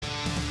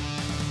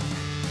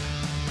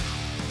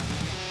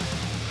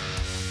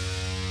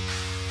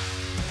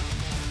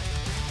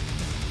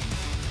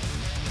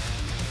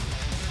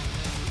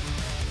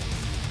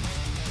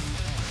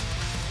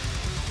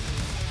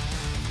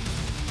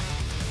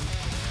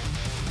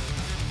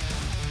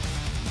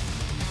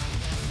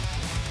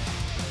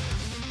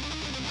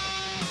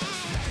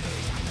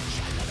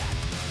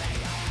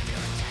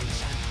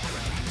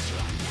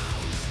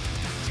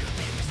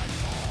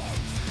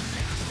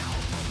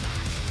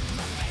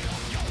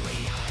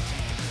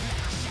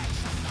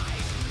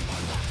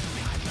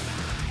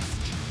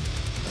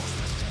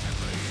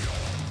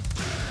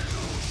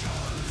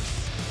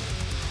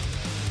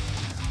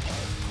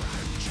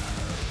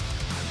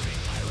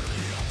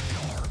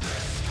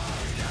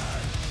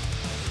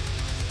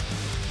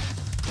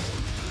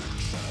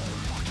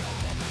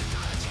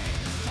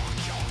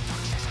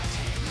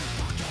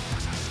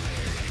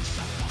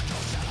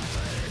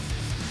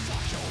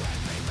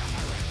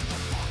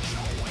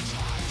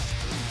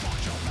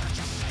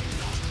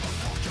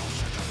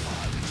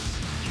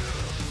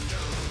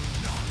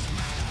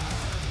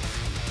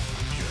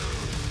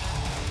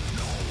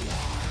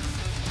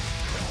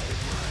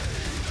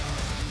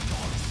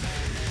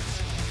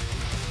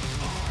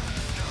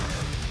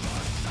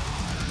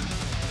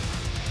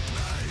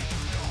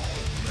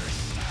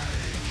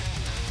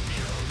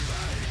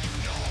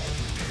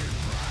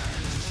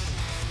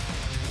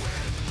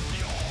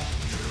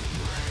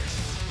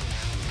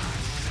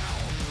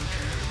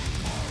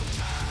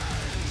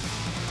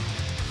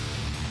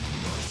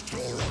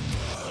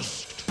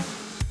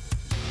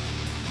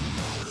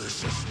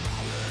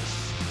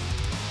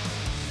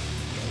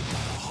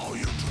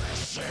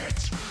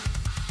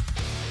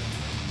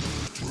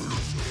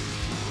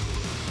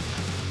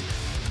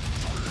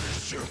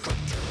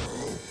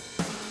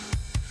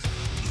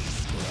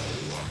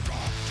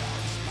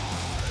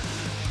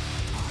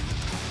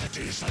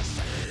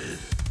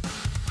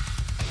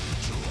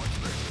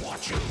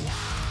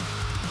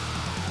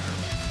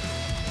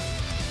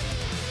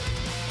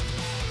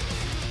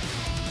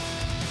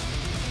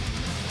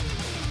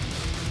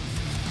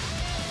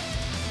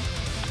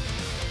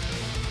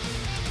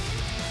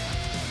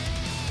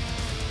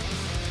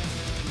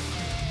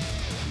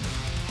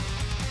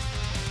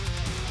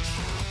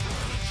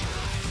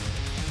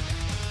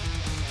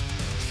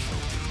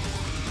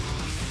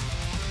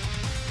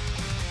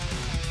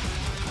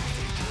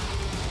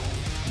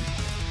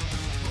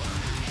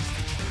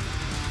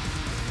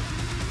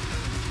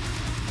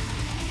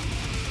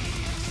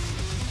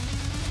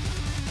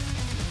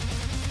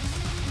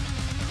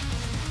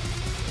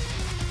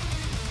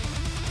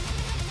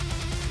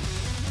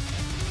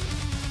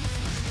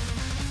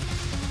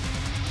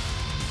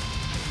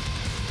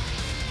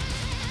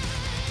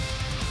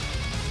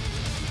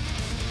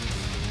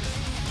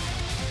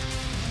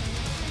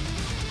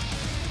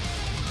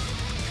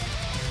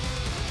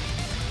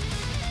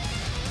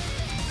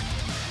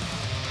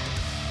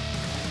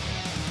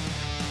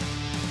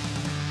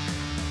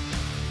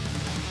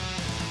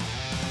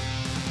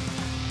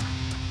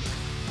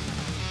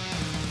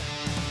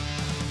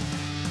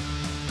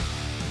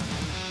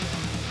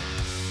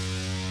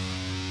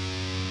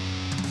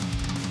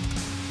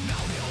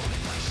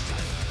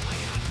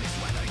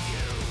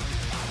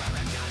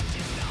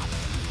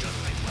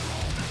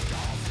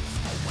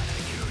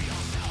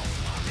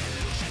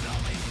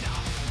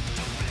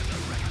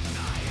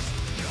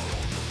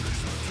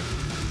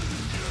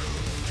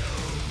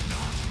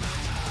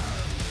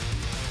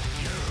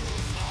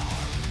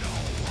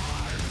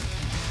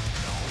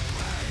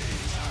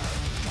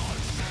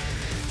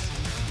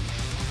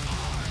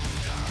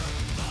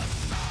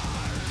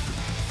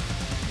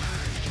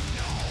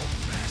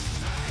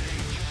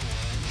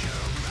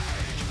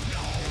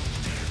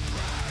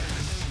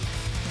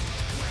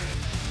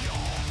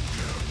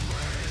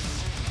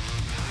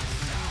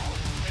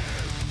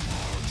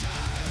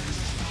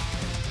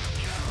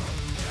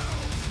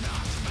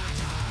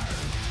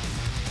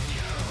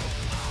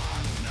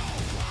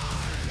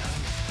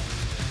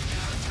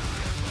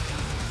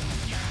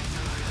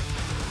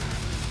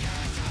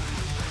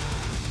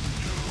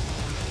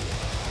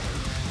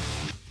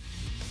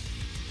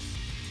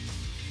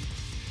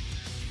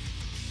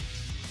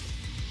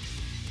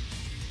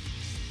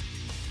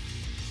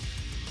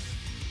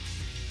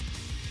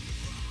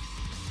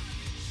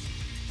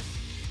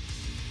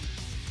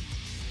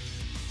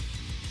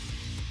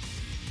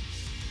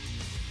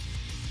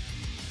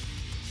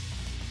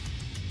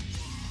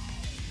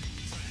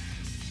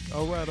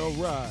All right, all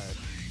right.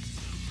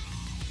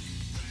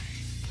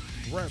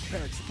 Rat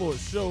Pack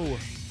Sports Show.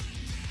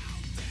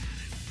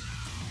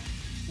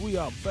 We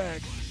are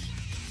back.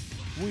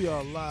 We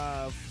are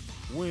live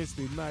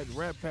Wednesday night.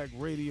 Rat Pack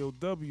Radio,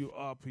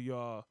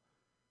 WRPR.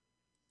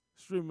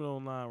 Streaming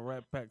online,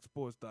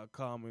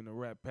 ratpacksports.com and the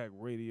Rat Pack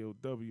Radio,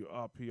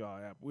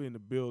 WRPR app. We're in the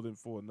building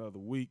for another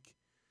week.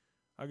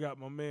 I got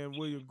my man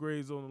William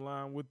Graves on the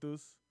line with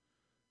us.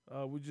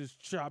 We're just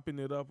chopping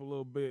it up a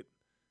little bit,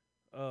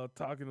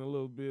 talking a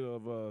little bit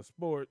of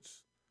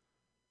sports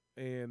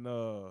and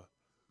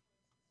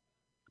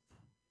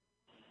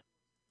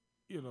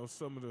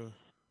some of the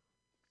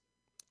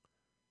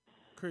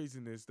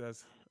craziness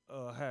that's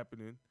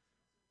happening.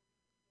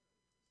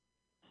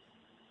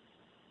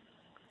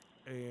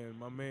 And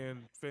my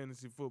man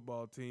fantasy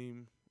football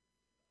team,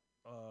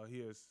 he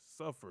has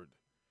suffered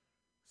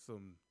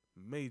some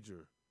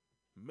major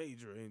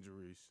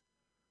injuries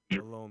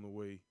along the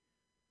way.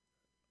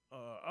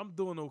 I'm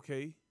doing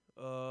okay.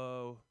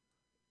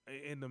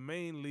 In the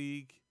main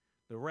league,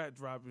 the Rat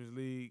Droppers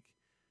League,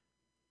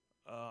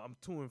 I'm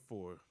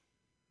 2-4.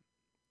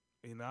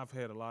 And I've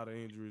had a lot of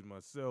injuries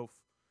myself.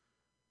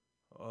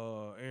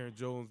 Aaron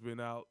Jones been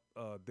out.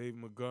 Dave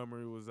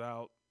Montgomery was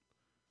out.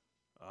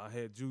 I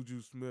had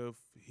Juju Smith.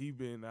 He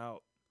been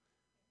out.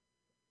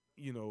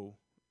 It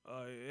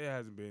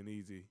hasn't been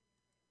easy.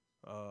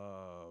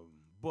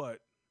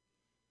 But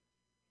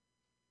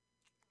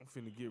I'm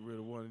finna get rid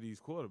of one of these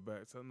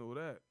quarterbacks. I know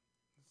that.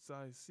 So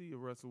I see you,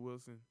 Russell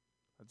Wilson.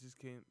 I just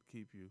can't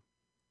keep you.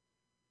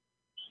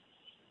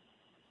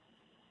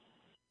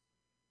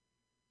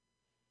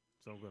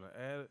 So I'm gonna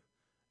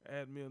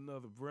add me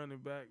another running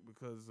back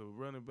because the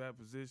running back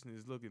position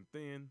is looking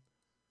thin.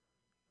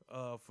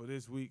 For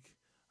this week,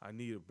 I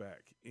need a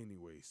back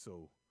anyway.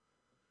 So,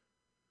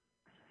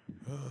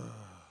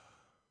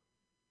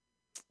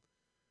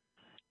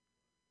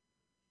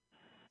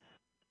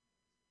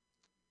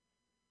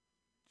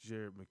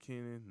 Jared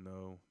McKinnon,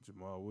 no.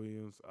 Jamal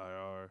Williams,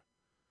 IR.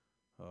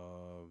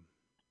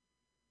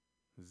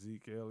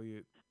 Zeke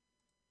Elliott.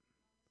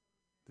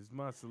 This is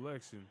my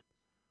selection.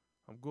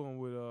 I'm going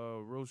with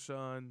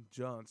Roshan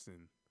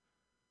Johnson,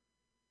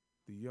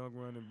 the young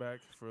running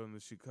back from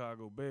the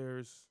Chicago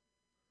Bears.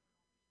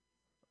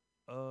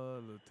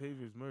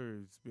 Latavius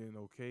Murray's been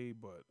okay,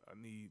 but I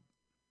need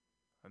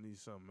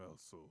something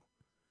else. So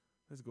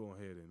let's go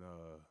ahead and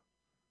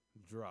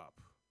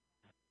drop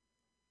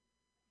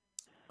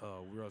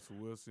Russell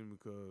Wilson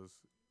because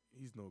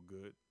he's no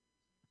good.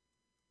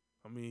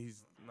 I mean,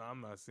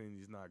 I'm not saying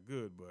he's not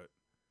good, but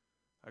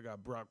I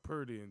got Brock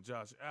Purdy and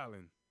Josh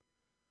Allen.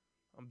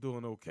 I'm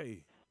doing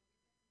okay.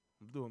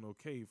 With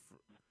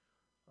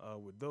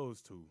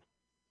those two.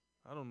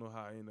 I don't know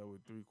how I end up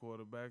with 3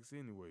 quarterbacks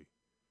anyway.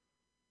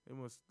 They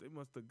must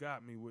have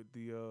got me with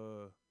the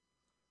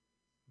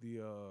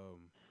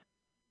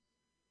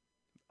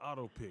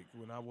auto pick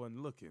when I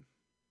wasn't looking.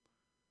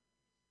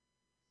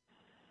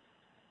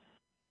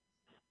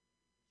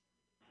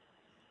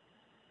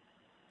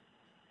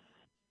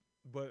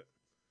 But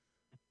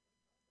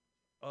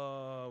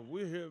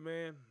we're here,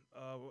 man.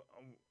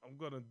 I'm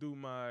gonna do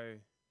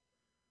my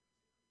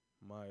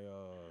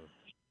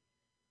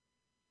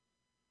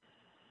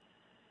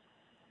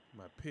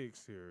my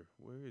picks here.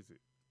 Where is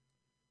it?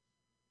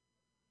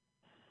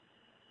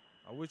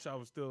 I wish I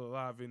was still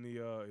alive in the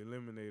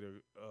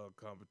eliminator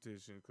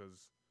competition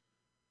because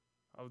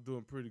I was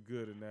doing pretty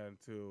good in that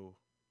until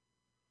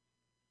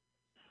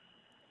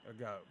I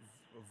got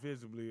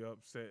visibly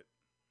upset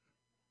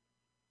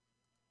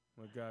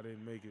when I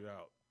didn't make it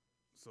out.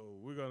 So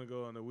we're gonna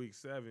go on to week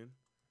 7.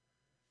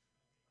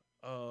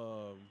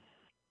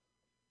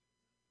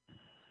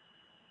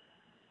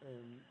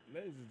 And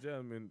ladies and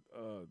gentlemen,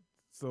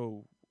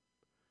 so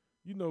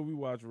we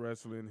watch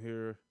wrestling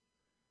here,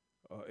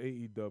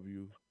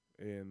 AEW,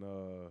 and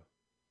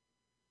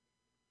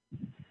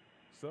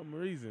some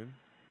reason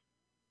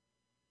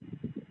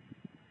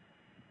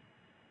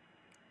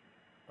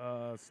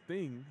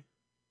Sting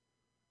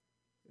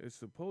is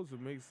supposed to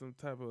make some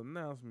type of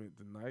announcement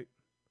tonight,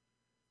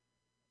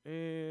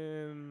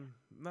 and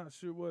not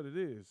sure what it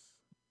is.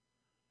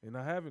 And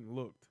I haven't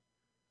looked.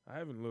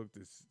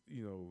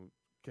 To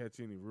catch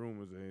any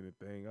rumors or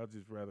anything. I'd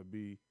just rather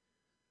be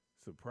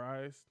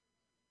surprised.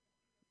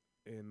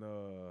 And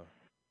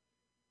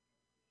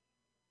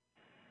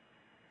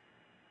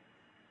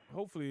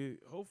hopefully,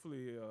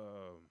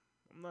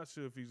 I'm not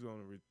sure if he's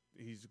gonna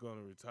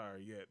retire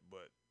yet,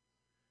 but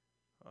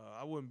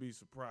I wouldn't be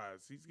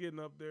surprised. He's getting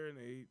up there in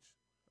age.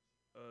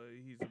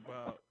 He's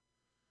about,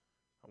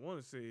 I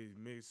want to say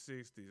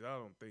mid-60s. I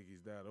don't think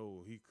he's that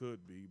old. He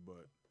could be,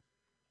 but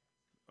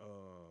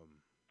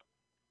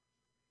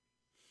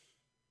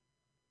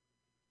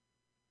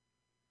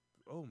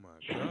oh my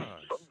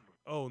gosh.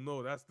 Oh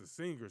no, that's the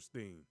singer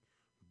Sting.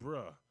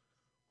 Bruh.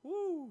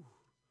 Whoo.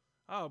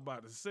 I was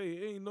about to say,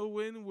 ain't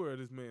nowhere in the world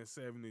this man's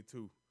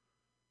 72.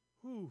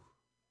 Whoo.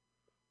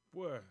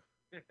 Boy.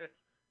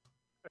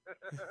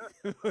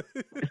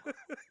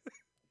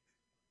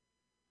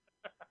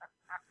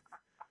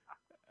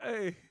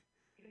 Hey.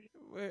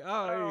 Wait,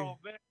 Oh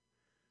man.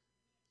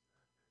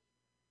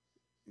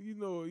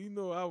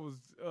 I was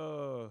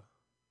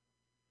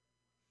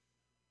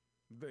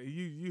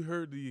you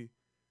heard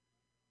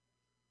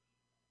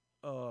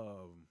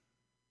um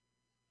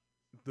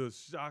the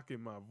shock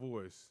in my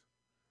voice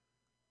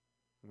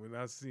when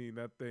I seen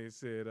that thing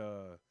said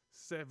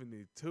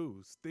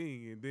 72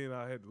 Sting, and then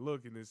I had to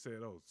look and it said,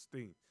 oh,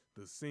 Sting,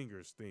 the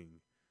singer Sting,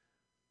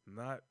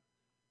 not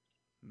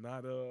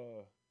not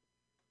the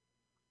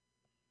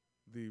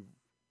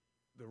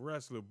the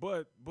wrestler,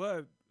 but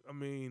I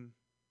mean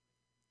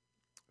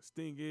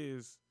Sting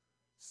is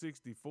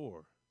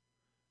 64,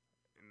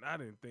 and I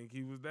didn't think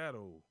he was that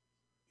old.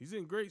 He's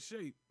in great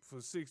shape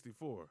for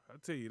 64. I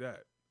tell you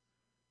that.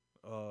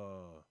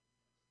 Uh,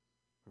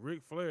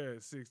 Ric Flair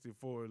at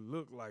 64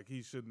 looked like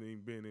he shouldn't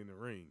even been in the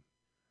ring.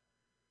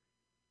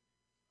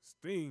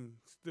 Sting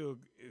still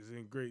is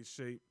in great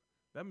shape.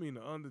 That means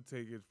the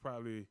Undertaker is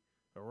probably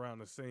around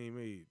the same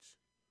age,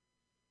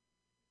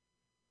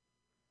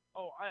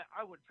 Oh,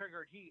 I would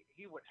figure he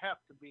would have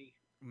to be.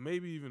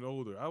 maybe even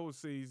older. I would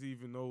say he's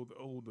even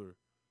older.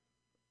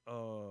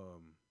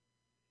 Um,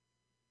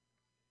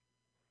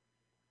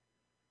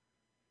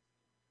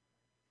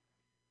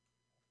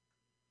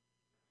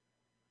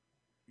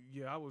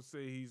 yeah, I would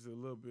say he's a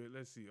little bit.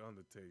 Let's see,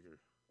 Undertaker.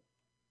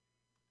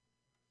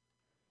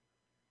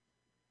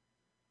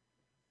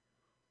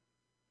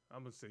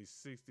 I'm gonna say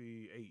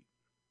 68.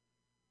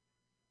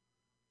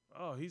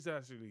 Oh, he's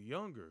actually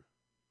younger.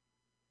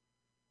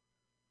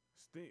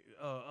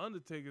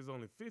 Undertaker's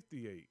only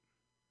 58.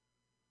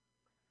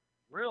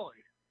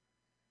 Really?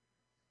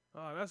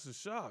 Oh, that's a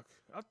shock.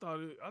 I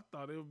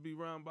thought it would be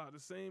around about the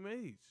same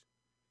age.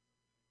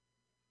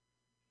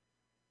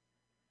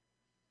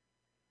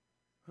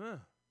 Huh.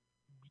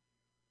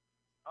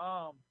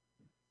 Um,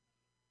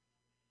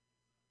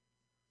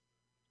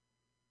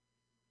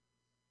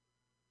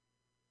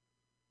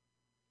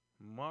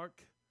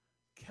 Mark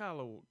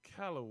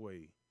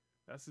Calloway.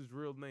 That's his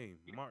real name,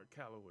 Mark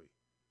Calloway.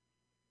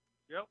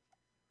 yep.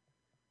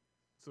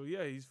 So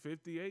yeah, he's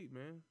 58,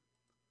 man.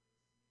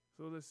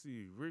 So let's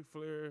see, Ric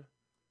Flair,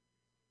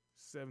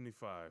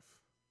 75.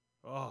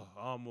 Oh,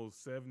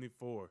 almost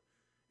 74.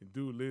 And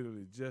dude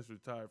literally just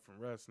retired from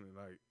wrestling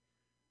like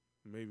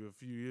maybe a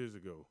few years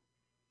ago.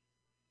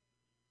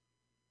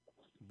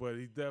 But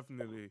he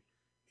definitely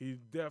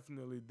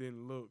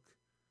didn't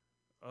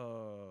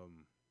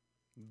um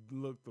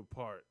look the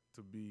part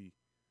to be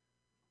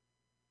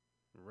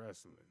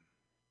wrestling.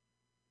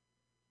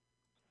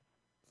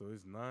 So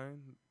it's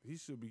 9. He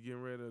should be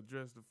getting ready to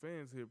address the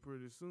fans here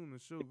pretty soon. The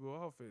show go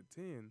off at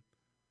 10.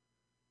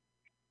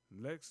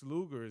 Lex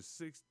Luger is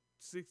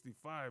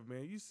 65,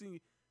 man.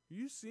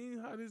 You seen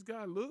how this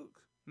guy look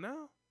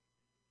now?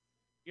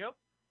 Yep.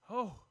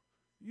 Oh,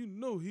 you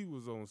know he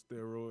was on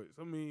steroids.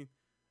 I mean,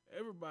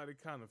 everybody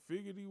kind of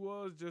figured he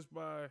was just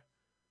by,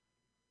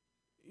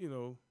 you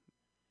know,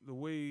 the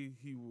way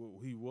he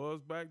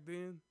was back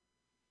then.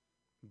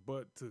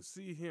 But to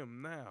see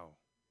him now,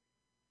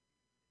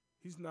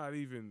 he's not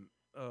even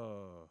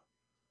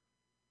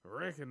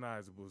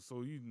recognizable.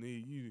 So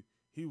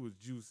he was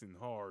juicing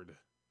hard.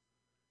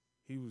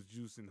 He was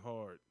juicing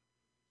hard.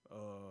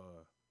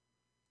 Uh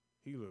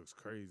he looks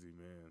crazy,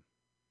 man.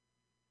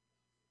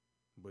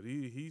 But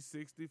he's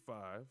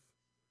 65.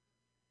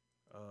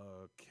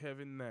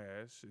 Kevin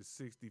Nash is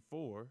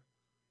 64.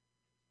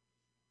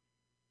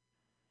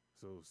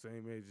 So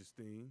same age as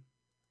Steen.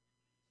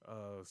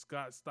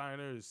 Scott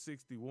Steiner is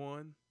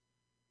 61.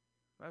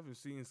 I haven't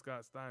seen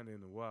Scott Steiner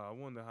in a while. I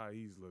wonder how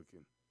he's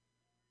looking.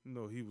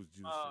 He was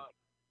juicing. Uh,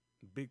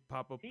 Big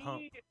Papa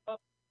Pump.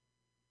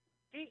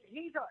 he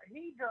he does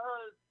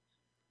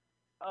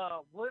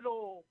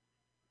little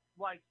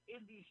like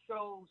indie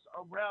shows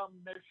around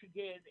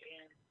Michigan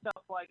and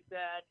stuff like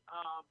that.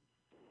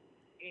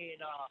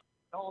 And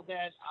all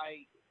that.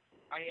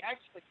 I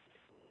actually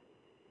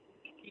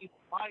think he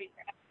might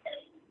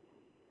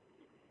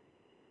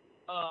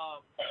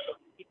um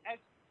he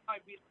actually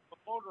might be the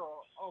promoter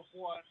of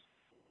one.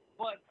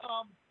 But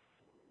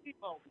you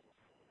know,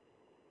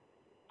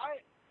 I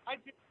I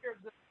just hear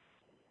that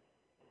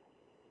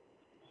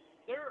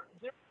there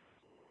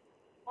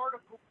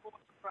article going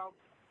around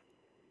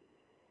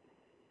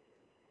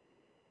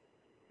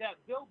that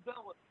Bill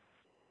Belichick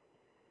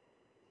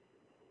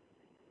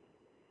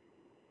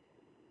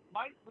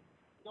might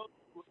go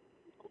to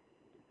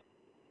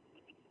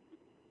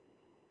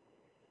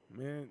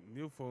Man,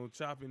 your phone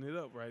chopping it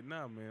up right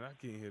now, man. I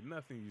can't hear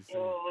nothing you saying.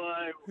 Well,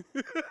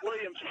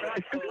 Williams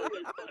track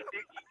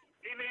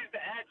he needs to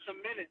add some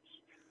minutes.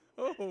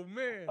 Oh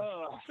man.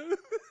 uh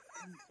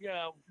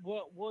yeah,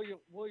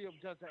 William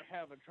doesn't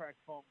have a track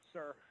phone,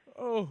 sir.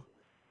 Oh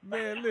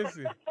man,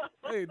 listen.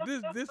 Hey,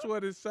 this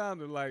what it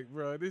sounded like,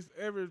 bro. This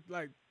every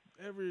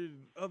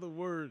other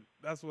word.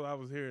 That's what I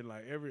was hearing.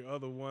 Like every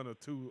other one or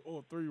two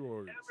or three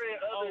words. Every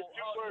other Oh,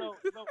 two no,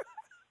 words.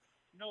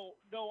 no,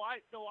 no.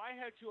 I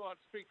had you on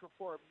speaker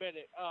for a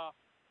minute.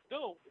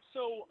 No.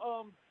 So,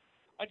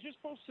 I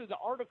just posted the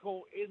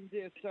article in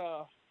this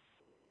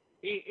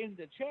in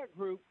the chat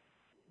group,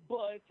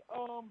 but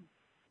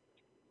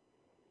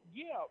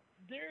yeah,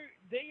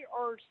 they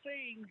are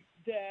saying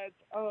that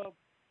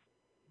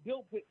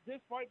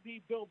this might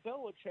be Bill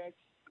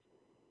Belichick's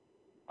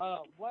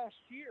last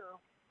year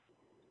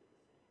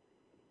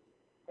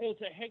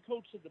as a head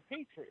coach of the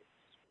Patriots,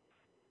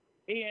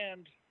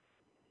 and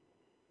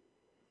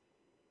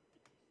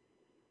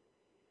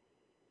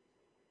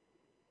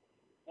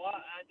Well,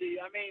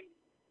 I mean,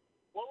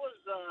 what was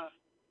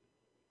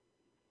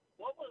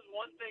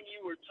one thing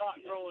you were taught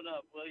growing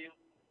up, William?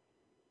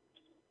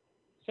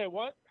 say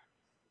what?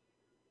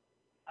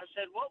 I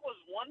said, what was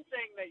one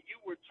thing that you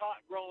were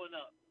taught growing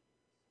up?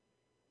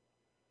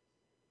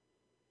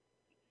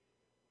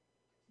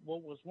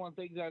 What was one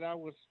thing that I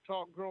was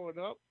taught growing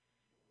up?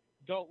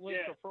 Don't lick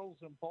Yeah. a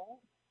frozen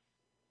bowl.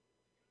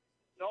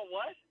 No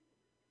what?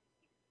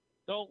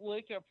 Don't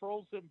lick a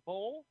frozen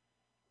bowl.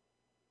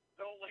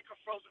 Don't lick a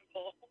frozen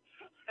bowl.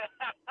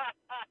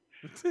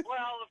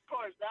 Well, of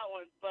course that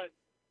one, but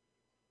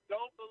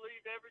don't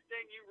believe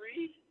everything you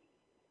read.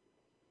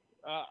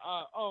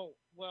 Oh,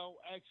 well,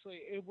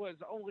 actually, it was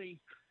only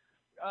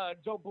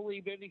don't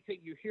believe anything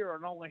you hear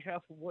and only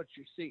half of what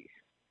you see.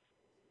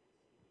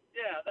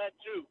 Yeah, that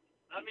too.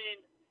 I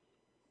mean,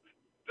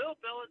 Bill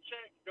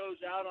Belichick goes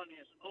out on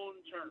his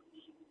own terms.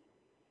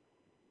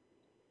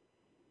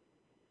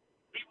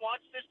 He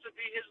wants this to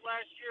be his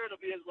last year, it'll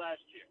be his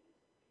last year.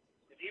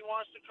 If he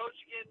wants to coach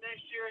again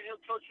next year, he'll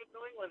coach with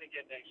New England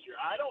again next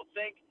year. I don't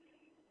think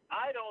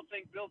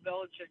Bill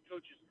Belichick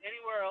coaches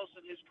anywhere else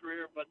in his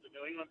career but the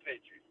New England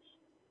Patriots.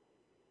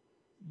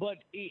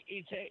 But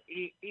it's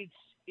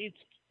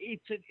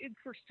an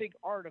interesting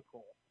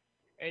article,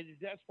 and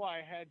that's why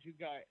I had you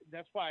guys.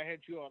 That's why I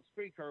had you on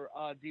speaker,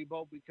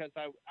 Debo, because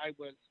I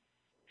was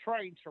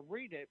trying to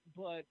read it.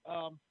 But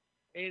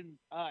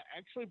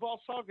actually,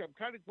 Boss Hog, I'm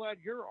kind of glad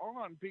you're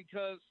on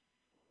because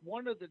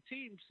one of the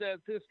teams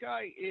that this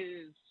guy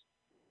is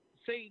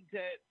saying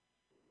that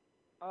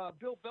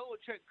Bill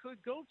Belichick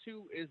could go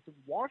to is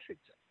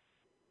Washington.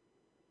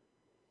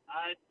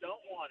 I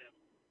don't want him.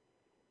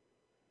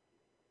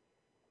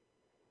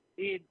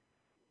 It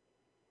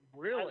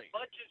really, As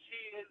much as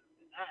he is,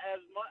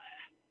 as much,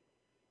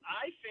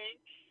 I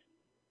think,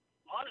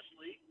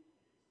 honestly,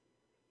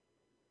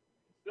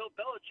 Bill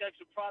Belichick's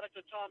a product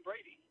of Tom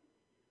Brady.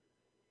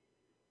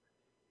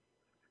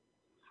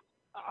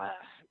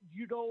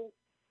 you know.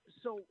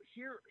 So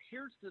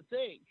here's the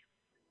thing.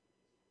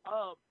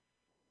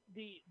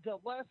 The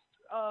last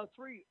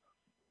three,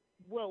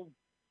 well,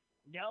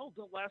 now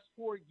the last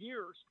 4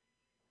 years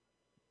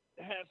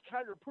has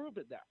kind of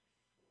proven that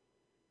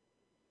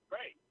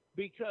Right.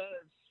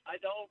 because I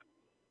don't.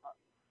 I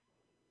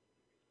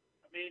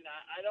mean,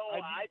 I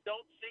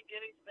don't think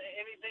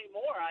anything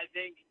more. I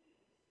think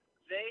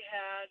they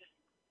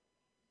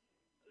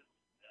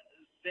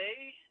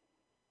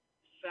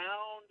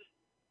found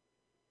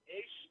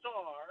a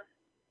star.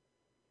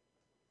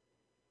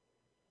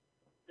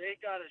 They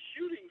got a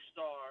shooting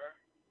star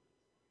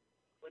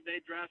when they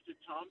drafted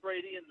Tom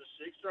Brady in the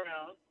 6th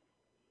round,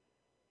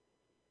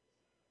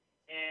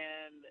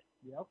 and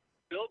yep.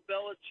 Bill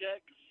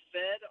Belichick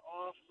fed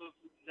off of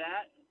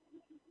that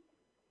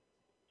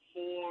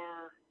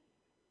for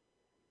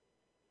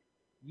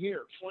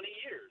Years. 20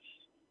 years.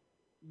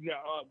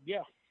 Yeah,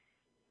 yeah.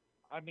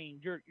 I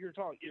mean, you're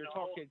talking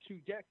 2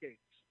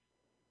 decades.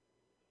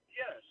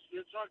 Yes,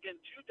 you're talking 2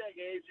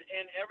 decades,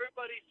 and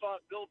everybody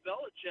thought Bill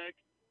Belichick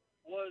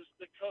was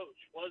the coach,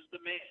 was the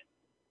man.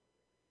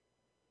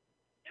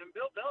 And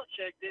Bill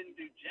Belichick didn't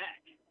do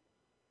jack.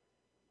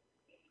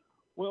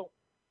 Well,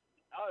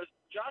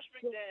 Josh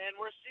McDaniels, and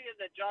we're seeing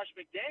that Josh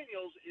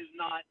McDaniels is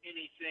not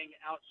anything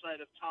outside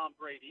of Tom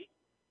Brady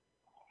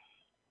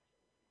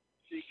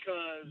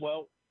because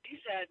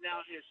he's had now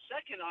his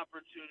second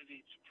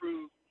opportunity to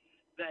prove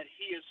that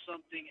he is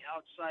something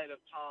outside of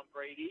Tom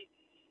Brady,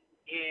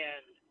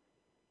 and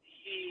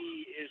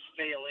he is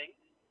failing.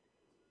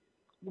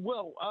 I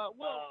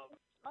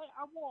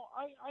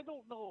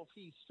don't know if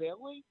he's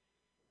failing,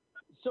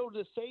 so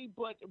to say,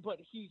 but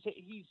he's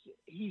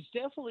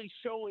definitely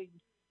showing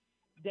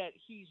that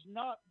he's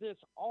not this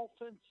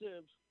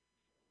offensive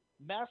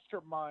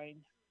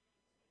mastermind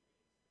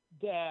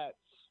that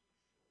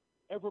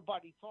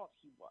everybody thought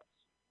he was.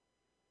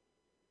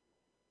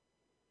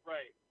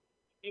 Right.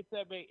 If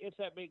that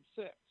makes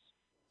sense.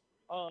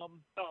 No,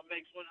 it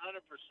makes 100%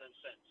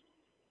 sense.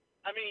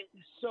 I mean,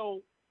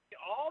 so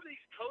all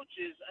these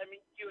coaches. I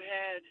mean, you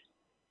had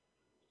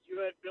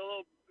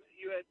Bill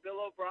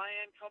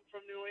O'Brien come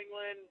from New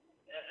England,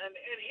 and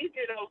he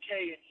did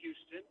okay in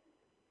Houston.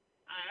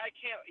 I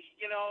can't, he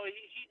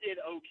did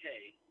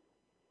okay.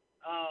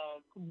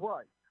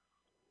 Right.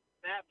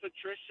 Matt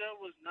Patricia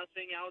was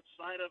nothing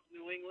outside of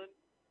New England.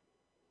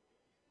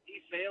 He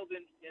failed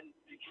in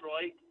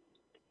Detroit.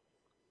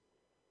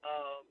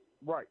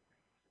 Right.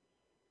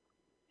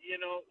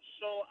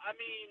 So I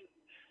mean,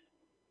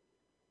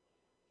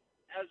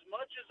 as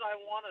much as I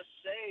want to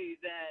say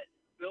that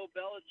Bill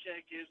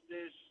Belichick is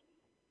this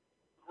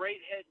great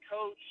head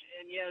coach,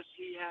 and yes,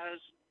 he has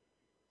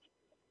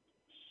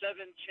 7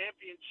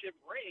 championship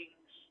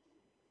rings,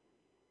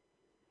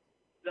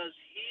 Does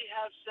he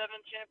have 7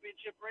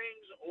 championship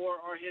rings,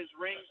 or are his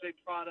rings a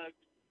product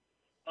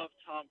of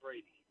Tom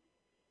Brady?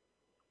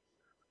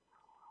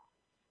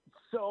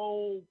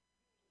 So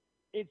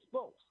it's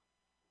both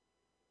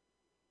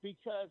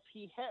because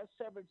he has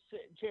seven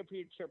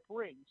championship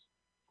rings,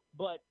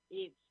 but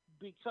it's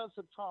because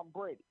of Tom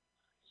Brady.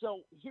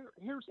 So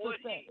here's the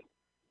thing.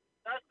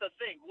 That's the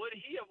thing. Would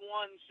he have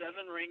won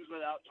 7 rings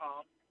without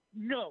Tom?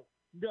 No,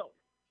 no,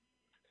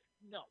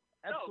 no,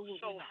 absolutely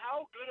No. So not.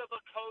 how good of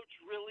a coach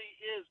really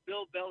is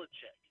Bill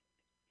Belichick?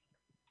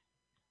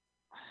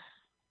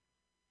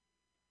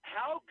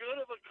 How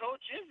good of a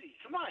coach is he?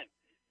 Come on,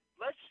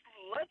 let's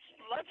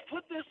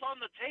put this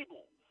on the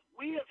table.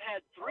 We have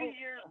had 3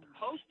 years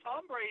post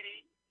Tom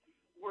Brady.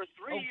 We're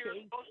 3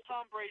 years post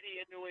Tom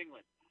Brady in New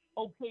England.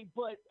 Okay,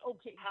 but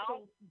How?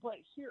 so but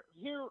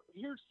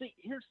here's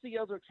the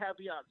other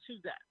caveat to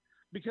that,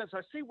 because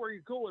I see where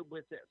you're going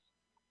with this,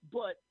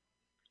 but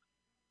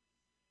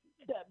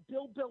that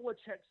Bill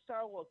Belichick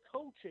style of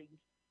coaching,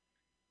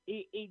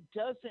 it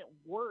doesn't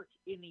work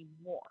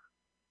anymore.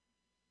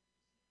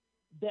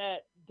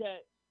 That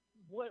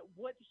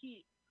what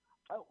he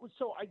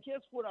so I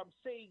guess what I'm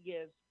saying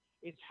is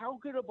how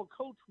good of a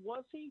coach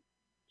was he?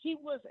 He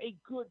was a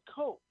good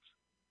coach,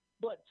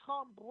 but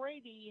Tom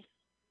Brady,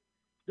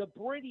 the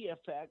Brady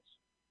effect,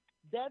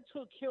 that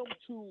took him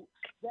to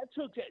that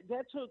took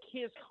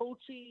his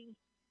coaching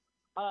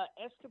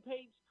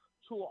escapades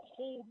to a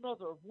whole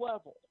nother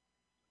level.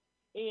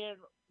 And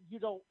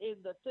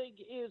and the thing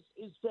is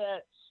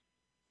that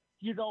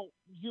you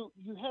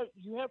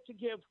have to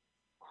give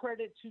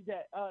credit to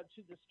that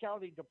to the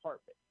scouting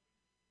department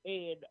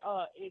and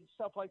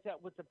stuff like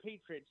that with the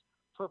Patriots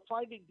for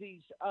finding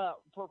these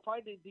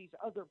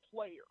other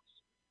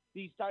players,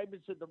 these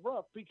diamonds in the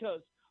rough.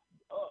 Because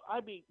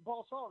I mean,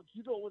 Boss Hogg,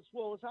 you know as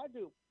well as I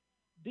do,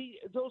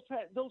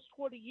 those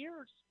 20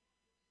 years,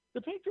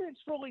 the Patriots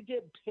really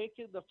didn't pick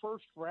in the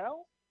first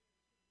round.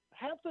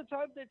 Half the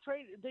time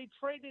they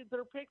traded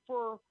their pick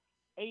for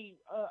a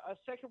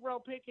second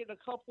round pick and a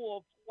couple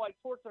of like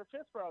fourth or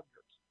fifth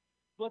rounders,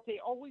 but they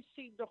always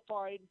seem to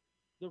find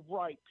the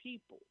right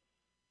people.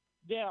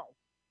 Now,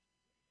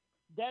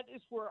 that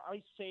is where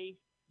I say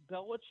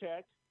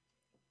Belichick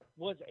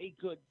was a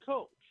good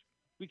coach,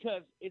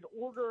 because in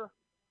order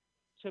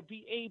to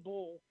be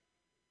able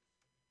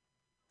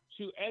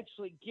to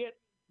actually get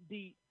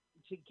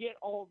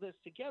all this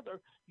together,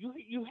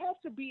 you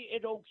have to be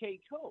an okay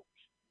coach.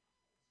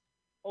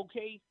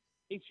 Okay,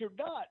 if you're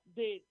not,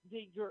 it's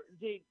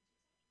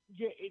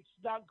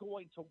not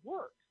going to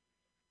work.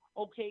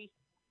 Okay,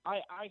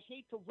 I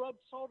hate to rub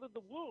salt in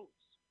the wounds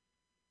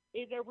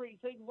and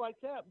everything like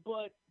that,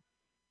 but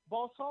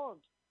Boss Hog,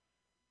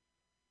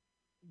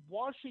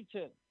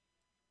 Washington,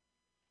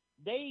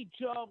 they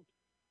jumped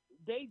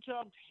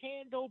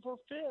hand over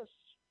fist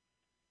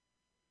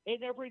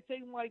and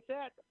everything like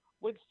that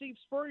when Steve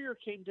Spurrier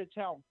came to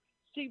town.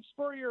 Steve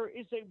Spurrier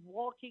is a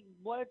walking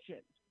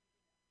legend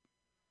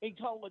in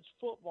college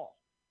football.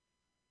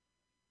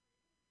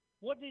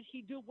 What did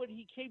he do when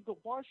he came to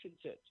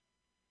Washington?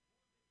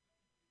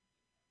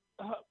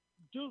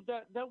 Dude,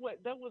 that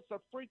was the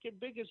freaking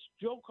biggest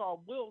joke on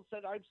wheels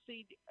that I've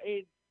seen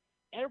in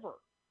ever.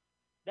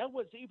 That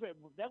was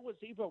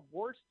even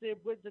worse than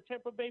when the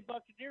Tampa Bay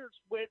Buccaneers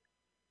went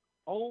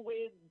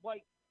in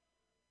like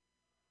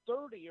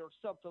 30 or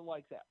something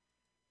like that.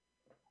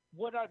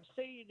 What I'm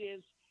saying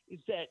is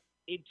that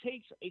it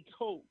takes a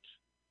coach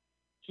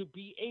to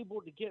be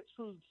able to get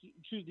through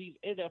to these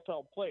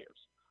NFL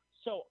players.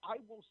 So I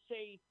will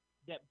say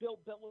that Bill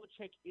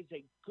Belichick is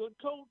a good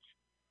coach,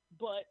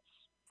 but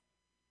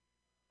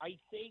I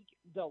think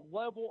the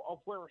level of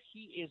where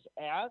he is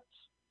at,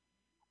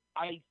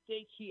 I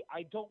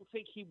don't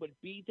think he would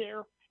be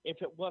there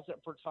if it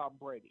wasn't for Tom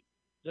Brady.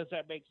 Does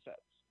that make sense?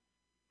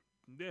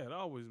 Yeah, it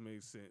always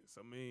makes sense.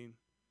 I mean,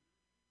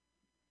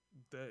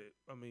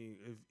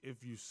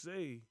 if you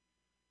say,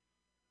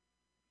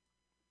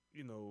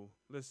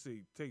 let's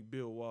say take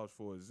Bill Walsh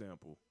for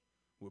example.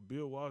 Would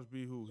Bill Walsh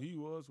be who he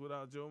was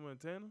without Joe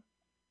Montana?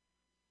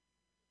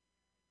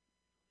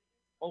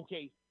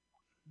 Okay.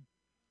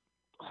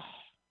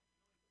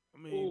 I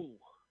mean,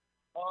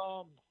 Ooh.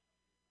 Um.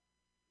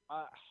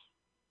 Uh,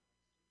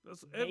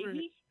 that's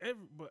Maybe.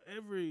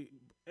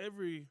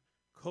 every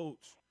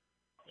coach,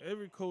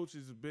 every coach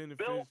is a benefit.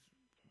 Bill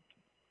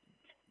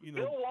You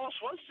know, Bill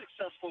Walsh was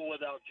successful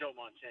without Joe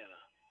Montana.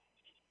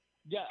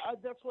 Yeah,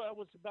 that's what I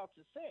was about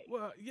to say.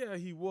 well, yeah,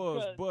 he was,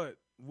 Because but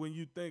when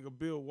you think of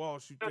Bill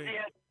Walsh, you Because think,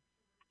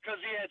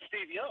 he had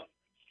Steve Young.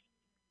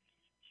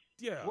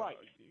 yeah, right,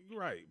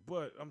 right.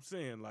 But I'm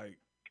saying like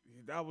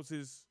that was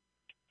his.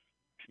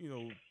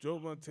 Joe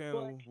but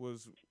Montana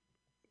was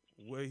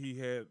where he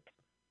had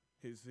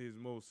his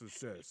most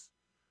success.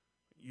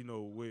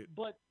 With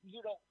but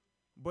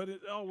but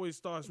it always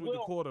starts with the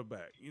well,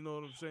 quarterback. You know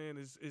what I'm saying?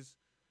 It's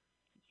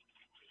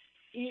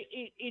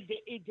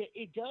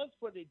it does,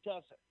 but it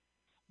doesn't.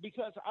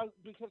 Because I'm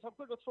going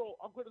to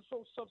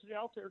throw something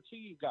out there to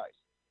you guys.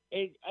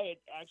 And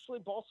actually,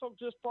 Balso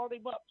just brought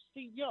him up.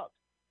 Steve Young,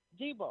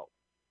 Debo.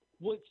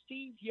 would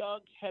Steve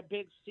Young have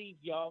been Steve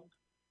Young,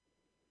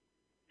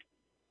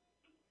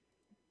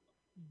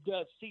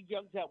 the Steve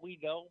Young that we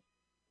know,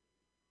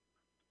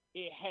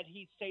 had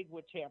he stayed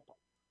with Tampa?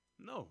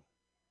 No,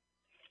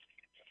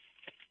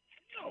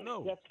 No.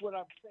 no. That's what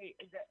I'm saying.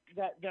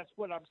 That's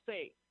what I'm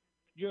saying.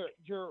 You're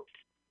you're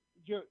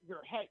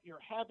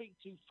having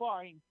to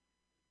find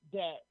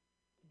that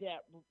that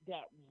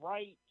that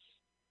right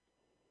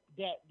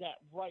that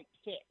right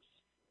fix,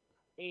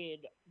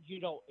 and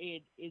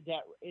in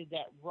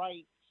that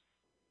right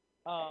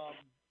um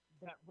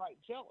that right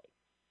jelly,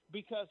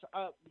 because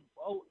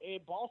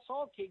and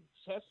Balsall can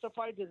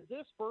testify to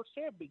this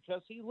firsthand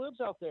because he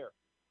lives out there.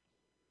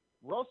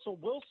 Russell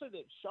Wilson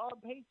and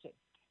Sean Payton.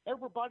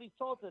 Everybody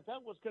thought that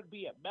was going to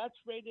be a match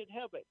made in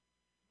heaven.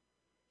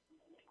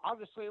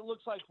 Honestly, it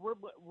looks like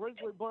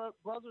Ridley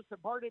Brothers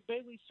and Barnett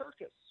Bailey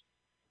Circus.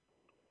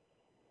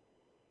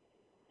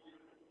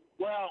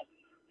 Well,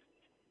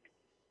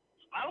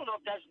 I don't know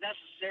if that's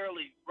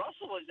necessarily.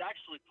 Russell is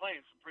actually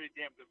playing some pretty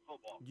damn good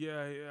football.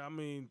 Yeah, I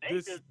mean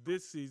They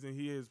this season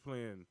he is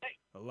playing they,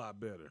 a lot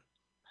better.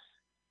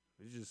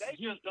 It's just they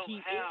just don't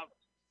have.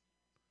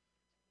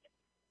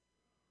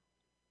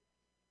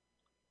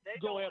 They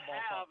Go don't ahead,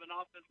 have an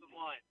offensive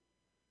line.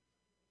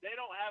 They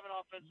don't have an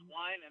offensive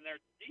line, and their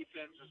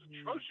defense is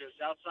atrocious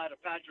outside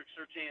of Patrick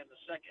Surtain the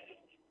second.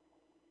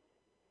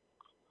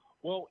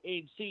 Well,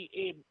 and see,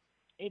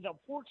 and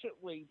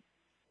unfortunately,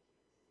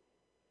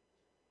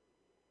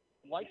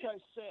 like I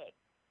said,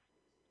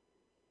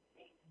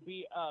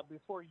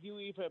 before you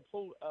even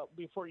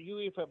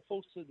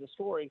posted the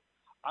story,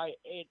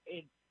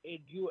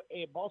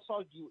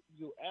 also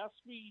you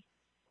asked me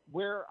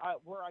where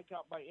I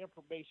got my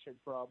information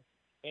from,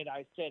 and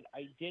I said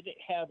I didn't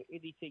have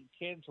anything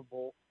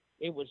tangible.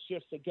 It was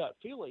just a gut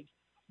feeling.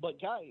 But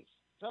guys,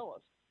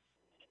 fellas,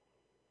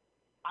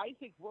 I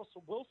think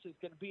Russell Wilson is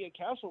going to be a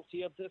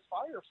casualty of this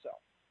fire sale.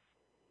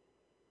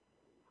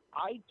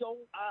 I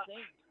don't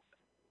think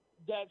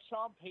that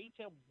Sean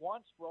Payton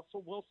wants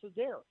Russell Wilson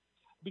there,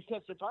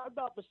 because if I'm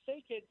not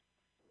mistaken,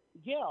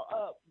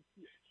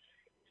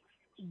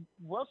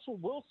 Russell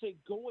Wilson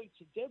going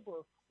to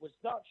Denver was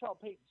not Sean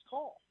Payton's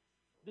call.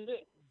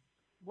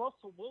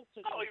 Russell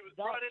Wilson. Oh, he was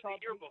brought in the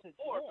year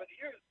before, but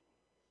here's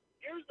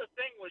the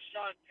thing with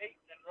Sean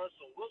Payton and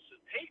Russell Wilson.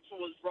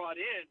 Payton was brought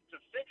in to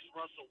fix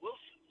Russell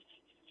Wilson.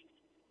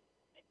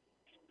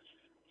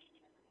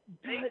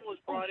 Payton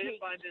was brought in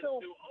by this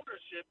new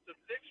ownership to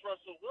fix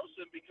Russell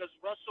Wilson because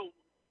Russell.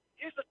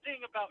 Here's the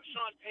thing about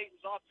Sean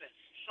Payton's offense.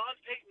 Sean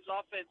Payton's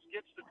offense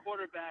gets the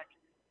quarterback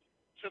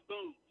to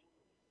move.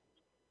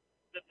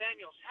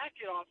 Nathaniel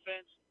Hackett's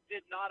offense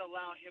did not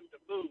allow him to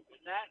move,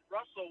 and that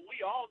Russell,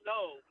 we all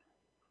know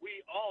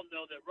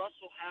that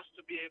Russell has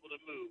to be able to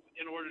move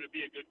in order to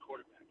be a good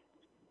quarterback.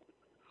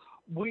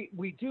 We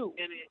do,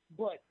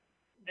 but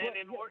that's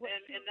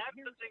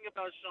the thing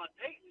about Sean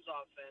Payton's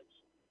offense,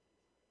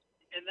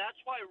 and that's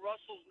why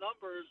Russell's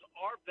numbers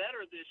are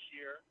better this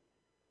year.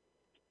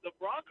 The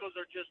Broncos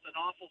are just an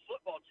awful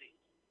football team.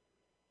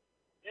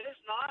 It is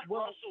not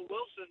Russell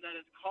Wilson that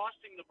is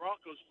costing the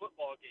Broncos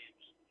football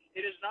games.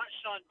 It is not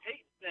Sean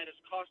Payton that is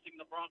costing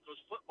the Broncos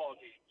football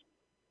games.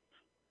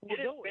 It's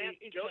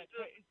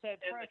that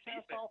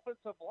trash-ass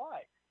offensive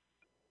line.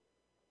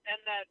 And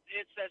that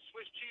it's that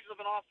Swiss cheese of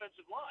an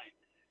offensive line.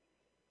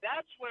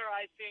 That's where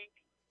I think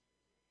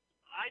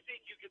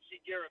you could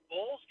see Garrett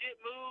Bowles get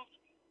moved.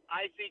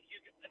 I think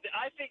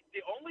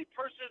the only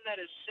person that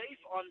is safe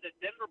on the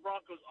Denver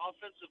Broncos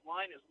offensive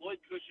line is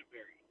Lloyd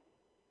Cushenberry.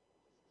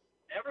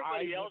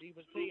 Everybody else.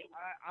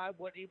 I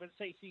wouldn't even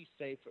say he's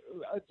safe.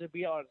 To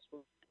be honest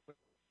with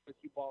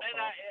you, Ball.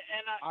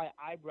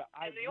 I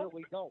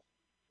really don't.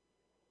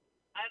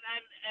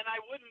 And I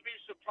wouldn't be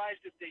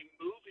surprised if they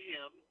move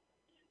him.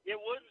 It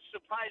wouldn't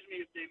surprise me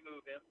if they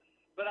move him.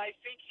 But I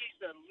think he's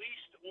the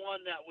least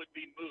one that would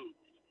be moved,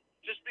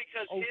 just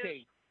because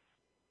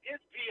his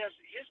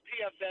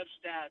PFF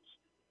stats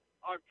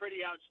are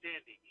pretty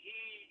outstanding.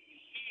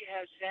 He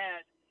has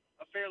had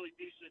a fairly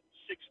decent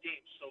 6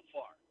 games so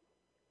far.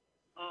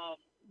 I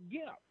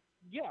mean,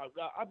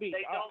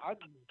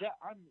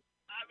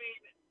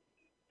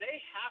 they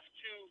have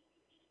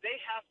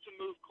to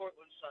move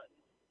Cortland Sutton.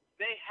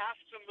 They have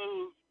to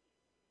move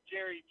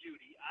Jerry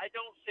Jeudy. I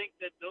don't think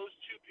that those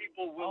two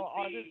people will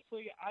be.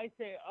 Honestly, I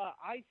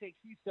think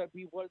he's going to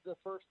be one of the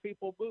first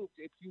people moved.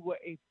 If you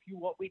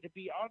want me to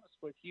be honest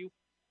with you,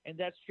 and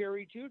that's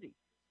Jerry Jeudy.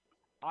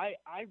 I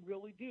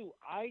really do.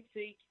 I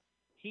think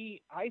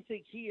he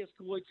is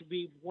going to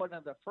be one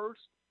of the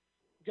first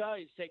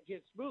guys that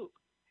gets moved.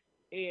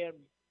 And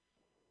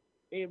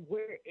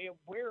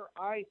where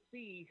I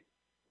see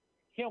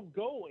him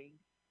going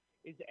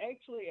is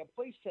actually a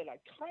place that I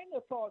kind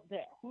of thought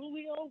that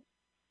Julio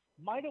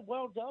might have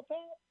wound up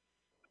at,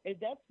 and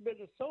that's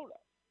Minnesota.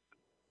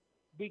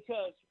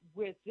 Because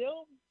with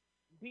them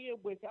being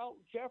without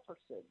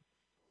Jefferson,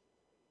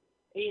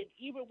 and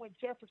even when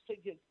Jefferson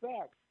gets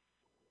back,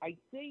 I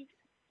think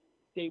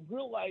they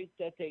realized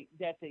that they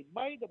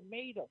might have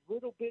made a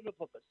little bit of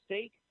a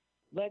mistake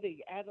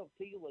letting Adam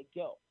Thielen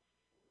go.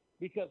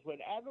 because when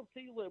Adam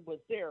Thielen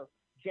was there,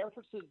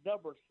 Jefferson's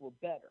numbers were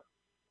better,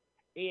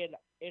 and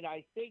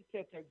I think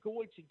that they're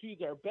going to do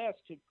their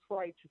best to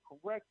try to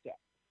correct that.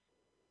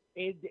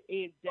 And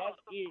Well, that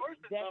of is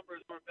course his that numbers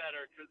were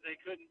better because they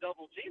couldn't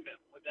double team him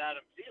with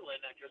Adam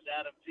Thielen because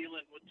Adam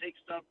Thielen would take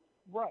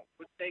right.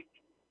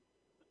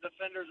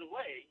 defenders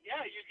away.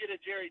 Yeah, you get a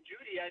Jerry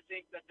Jeudy, I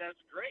think that's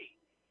great.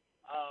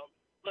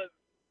 But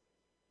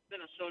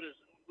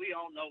we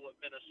all know what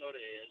Minnesota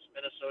is.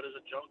 Minnesota's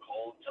a junk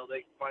hole until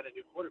they find a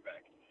new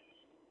quarterback.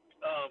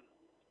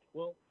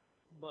 Well,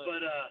 but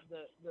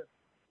But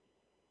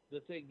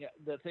the thing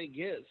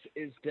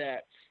is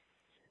that,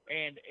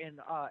 and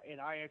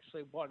I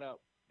actually want to,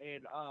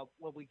 and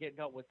when we get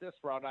done with this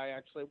round, I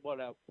actually want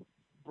to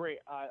bring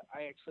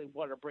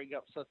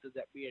up something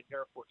that me and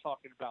Derek were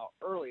talking about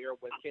earlier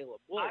with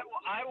Caleb Williams.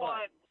 I'm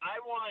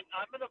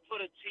going to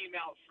put a team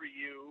out for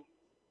you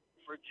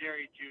for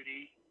Jerry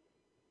Jeudy.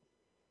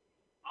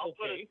 I'll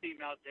put a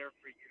team out there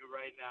for you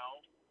right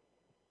now.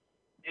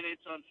 And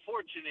it's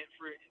unfortunate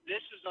for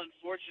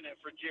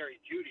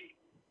Jerry Jeudy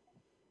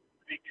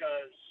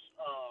because,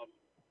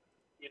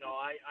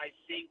 I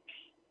think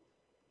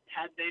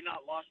had they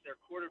not lost their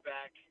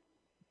quarterback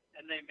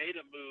and they made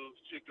a move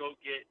to go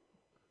get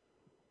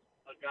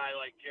a guy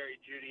like Jerry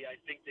Jeudy, I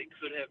think they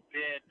could have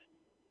been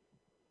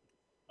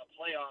a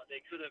playoff.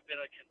 They could have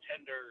been a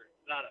contender,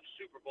 not a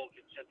Super Bowl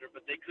contender,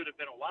 but they could have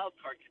been a wild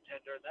card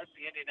contender, and that's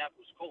the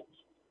Indianapolis Colts.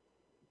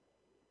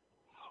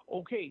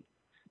 Okay,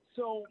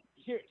 so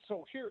here,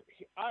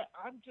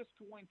 I'm just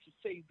going to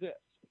say this,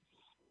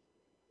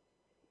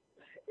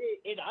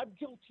 and I'm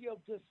guilty of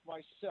this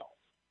myself.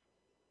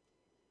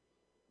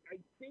 I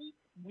think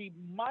we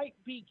might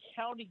be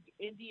counting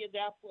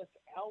Indianapolis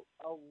out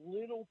a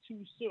little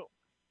too soon.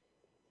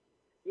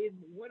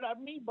 And what I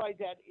mean by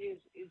that is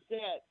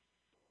that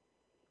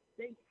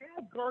they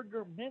have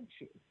Gardner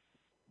Minshew.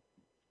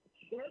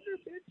 Gardner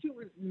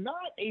Minshew is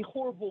not a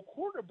horrible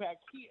quarterback.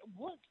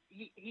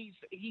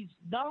 He's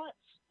not.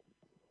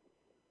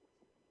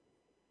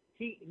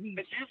 Did you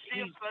see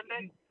him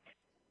Sunday?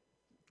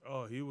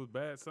 Oh, he was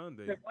bad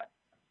Sunday.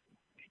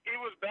 He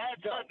was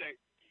bad Sunday.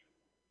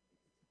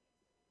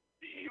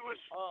 He was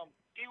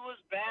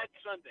bad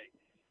Sunday,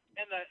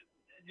 and I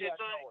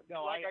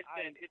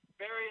said, it's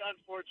very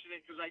unfortunate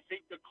because I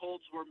think the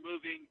Colts were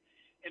moving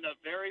in a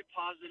very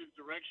positive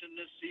direction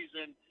this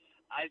season.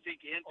 I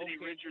think Anthony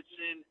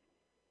Richardson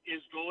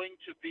is going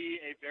to be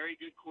a very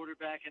good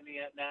quarterback in the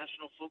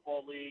National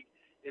Football League.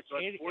 It's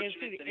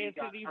unfortunate that he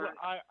got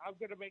hurt. I'm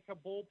going to make a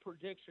bold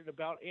prediction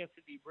about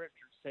Anthony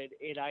Richardson,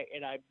 and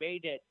I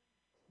made it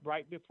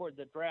right before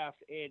the draft,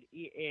 and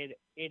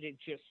it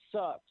just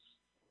sucks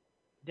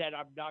that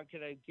I'm not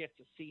going to get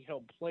to see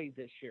him play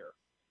this year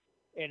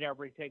and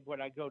everything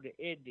when I go to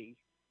Indy.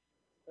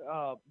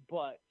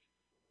 But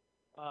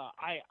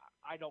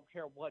I don't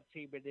care what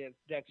team it is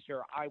next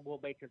year. I will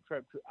make a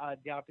trip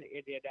down to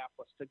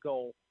Indianapolis to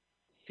go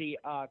see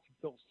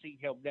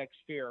him next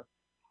year.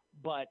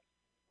 But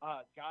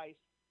guys,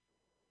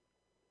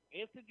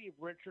 Anthony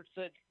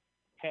Richardson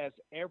has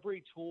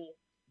every tool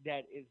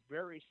that is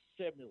very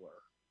similar.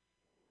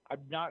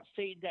 I'm not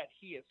saying that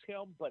he is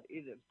him, but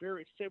it is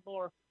very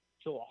similar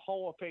to a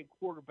Hall of Fame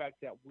quarterback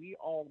that we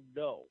all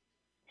know,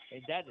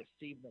 and that is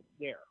Steve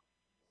McNair.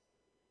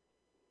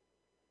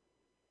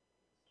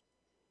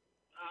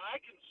 I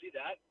can see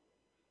that.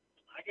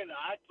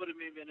 I'd put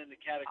him even in the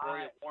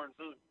category of Warren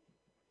Moon.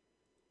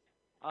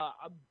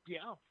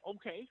 Yeah.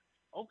 Okay.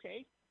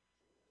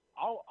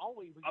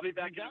 I'll be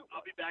back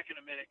in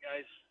a minute,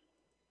 guys.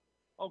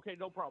 Okay,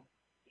 no problem.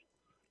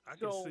 I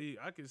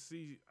can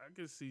see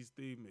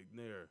Steve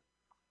McNair.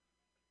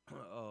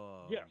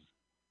 Yes.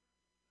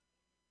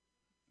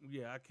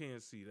 Yeah, I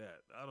can't see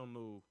that. I don't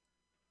know.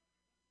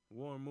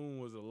 Warren Moon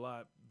was a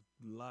lot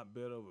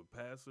better of a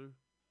passer,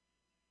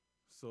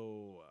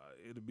 so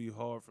it'll be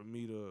hard for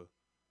me to,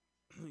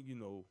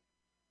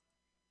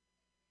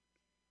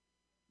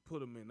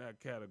 put him in that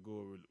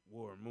category,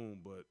 Warren Moon.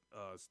 But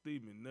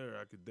Steve McNair,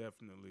 I could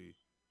definitely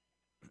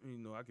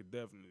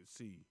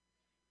see.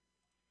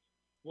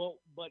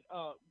 Well, but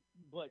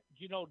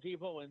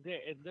Devo, and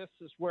this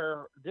is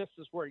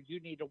where you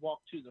need to walk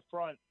to the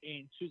front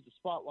and to the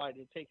spotlight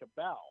and take a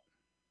bow,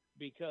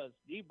 because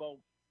Devo,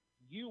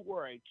 you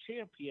were a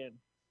champion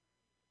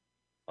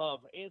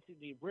of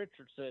Anthony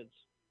Richardson's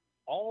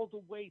all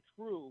the way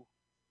through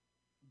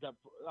the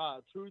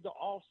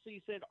off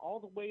season, all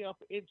the way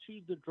up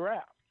into the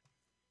draft.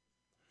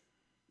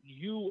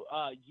 You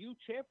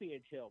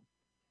championed him,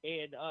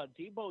 and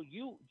Debo,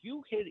 you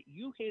hit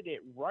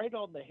it right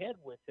on the head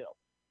with him.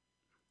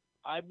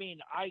 I mean,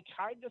 I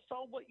kind of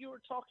saw what you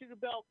were talking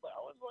about, but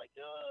I was like,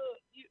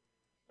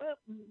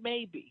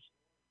 maybe.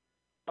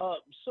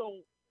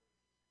 So,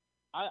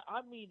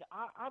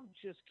 I'm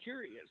just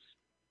curious.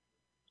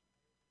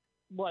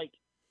 Like,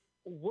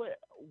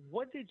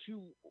 what did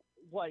you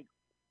like?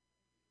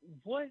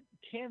 What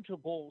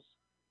tangibles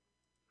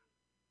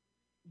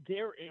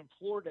there in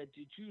Florida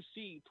did you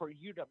see for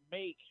you to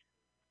make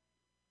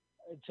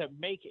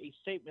a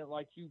statement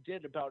like you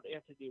did about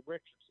Anthony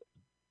Richardson?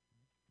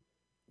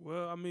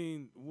 Well, I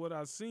mean, what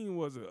I seen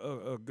was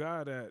a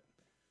guy that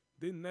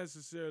didn't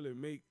necessarily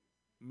make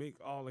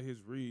all of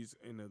his reads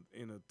in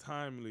a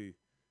timely,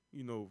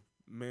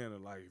 manner.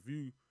 Like if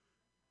you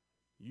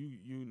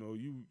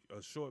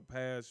a short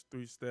pass,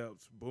 3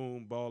 steps,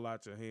 boom, ball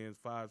out your hands,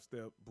 5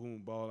 step,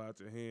 boom, ball out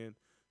your hand,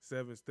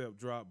 7 step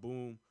drop,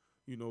 boom,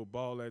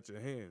 ball at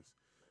your hands.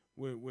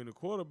 When the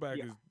quarterback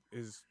Yeah.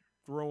 is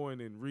throwing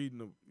and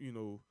reading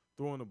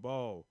throwing the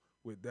ball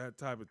with that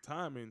type of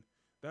timing,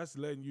 that's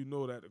letting you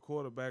know that the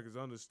quarterback is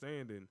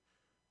understanding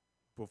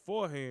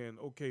beforehand,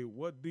 okay,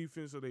 what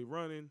defense are they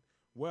running,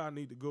 where I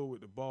need to go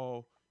with the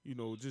ball,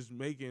 just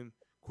making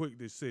quick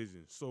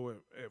decisions. So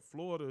at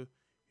Florida,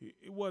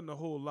 it wasn't a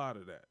whole lot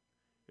of that.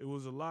 It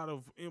was a lot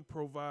of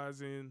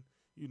improvising,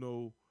 you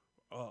know,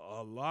 a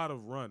a lot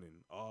of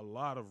running,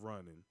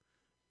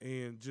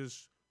 and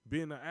just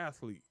being an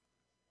athlete.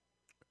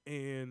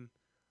 And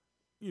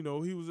he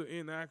was an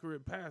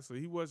inaccurate passer.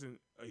 He wasn't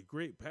a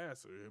great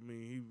passer. I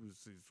mean,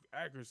 his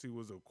accuracy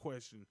was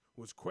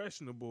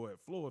questionable at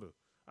Florida.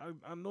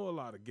 I know a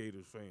lot of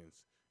Gators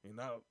fans, and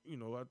I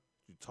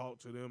talk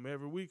to them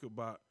every week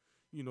about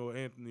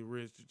Anthony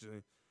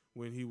Richardson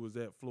when he was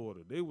at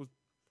Florida. They was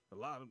a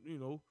lot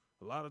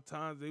of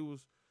times they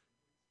was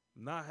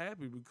not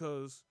happy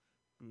because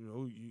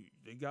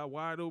they got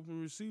wide open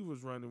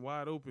receivers running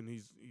wide open.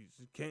 He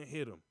can't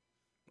hit them,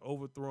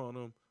 overthrowing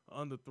them,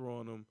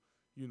 underthrowing them.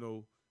 You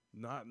know,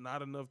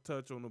 not enough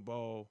touch on the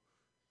ball,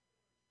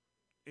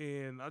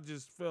 and I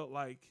just felt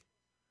like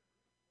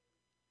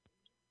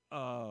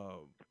uh,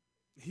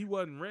 he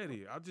wasn't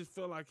ready. I just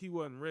felt like he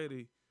wasn't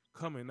ready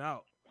coming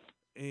out,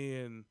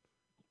 and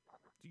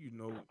you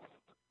know,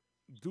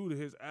 due to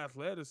his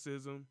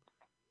athleticism,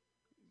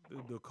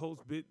 the coach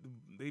they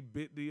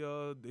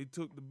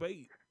took the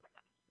bait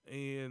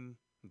and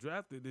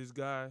drafted this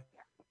guy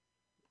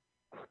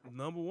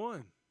number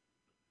one,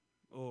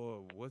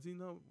 or was he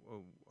number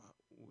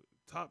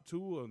top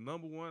two or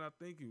number one? I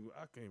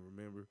can't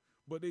remember,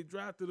 but they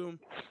drafted him,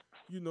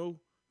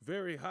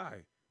 very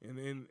high,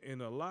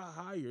 and a lot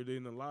higher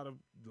than a lot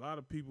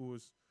of people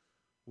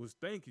was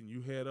thinking.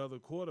 You had other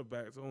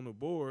quarterbacks on the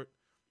board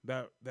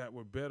that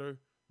were better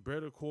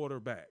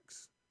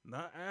quarterbacks,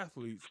 not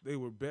athletes. They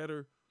were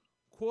better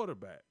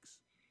quarterbacks.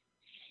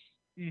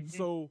 Hmm.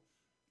 So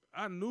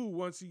I knew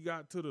once he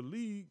got to the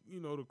league,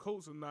 the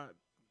Colts are not.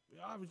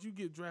 Obviously, you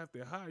get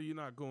drafted high, you're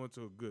not going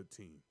to a good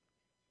team.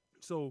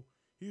 So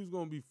he was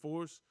going to be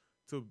forced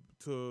to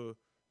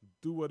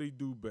do what he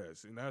do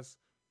best, and that's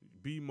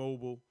be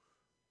mobile,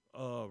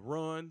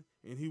 run,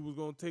 and he was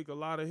going to take a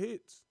lot of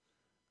hits.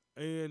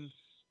 And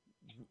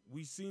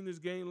we seen this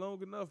game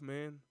long enough,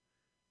 man.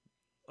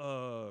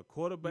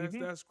 Quarterbacks Hmm.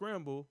 that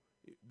scramble,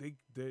 they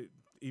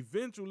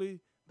eventually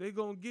they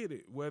gonna get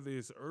it, whether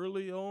it's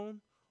early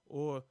on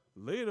or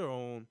later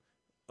on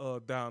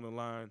down the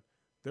line.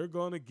 They're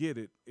gonna get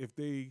it if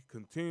they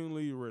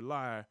continually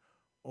rely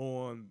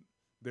on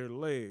their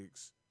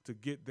legs to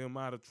get them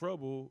out of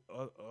trouble,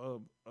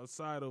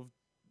 aside of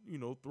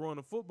throwing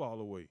the football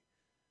away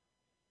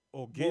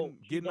or Well,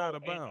 getting out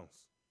of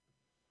bounds.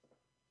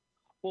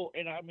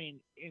 and I mean,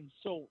 and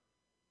so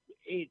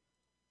it,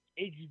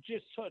 you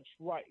just touched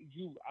right.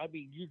 I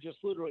mean, you just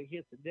literally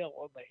hit the nail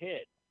on the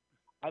head.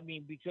 I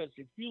mean, because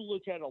if you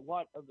look at a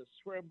lot of the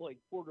scrambling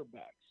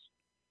quarterbacks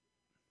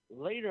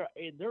later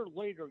in their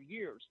later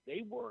years,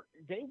 they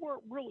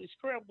weren't really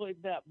scrambling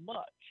that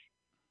much.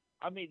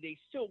 I mean, they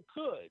still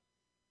could,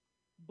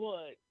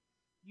 but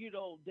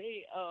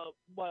they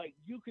like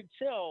you could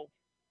tell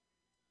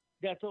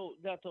that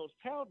those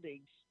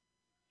poundings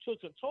took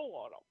a toll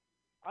on them.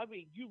 I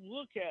mean, you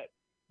look at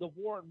the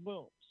Warren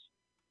Moons,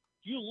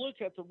 you look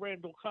at the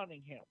Randall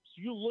Cunninghams,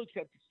 you look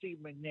at the Steve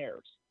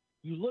McNairs,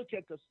 you look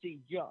at the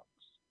Steve Youngs.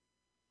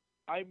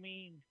 I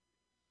mean,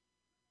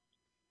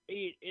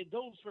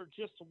 those are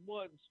just the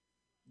ones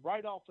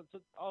right off of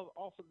the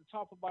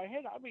top of my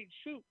head. I mean,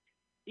 shoot,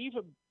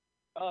 even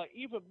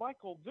even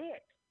Michael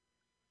Vick.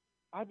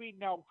 I mean,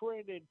 now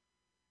granted,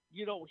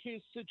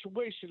 his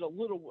situation a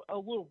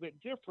little bit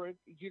different.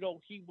 He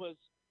was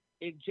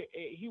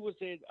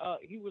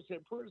in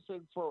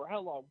prison for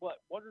how long? What,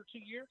 1 or 2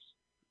 years?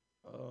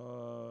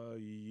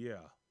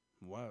 Yeah.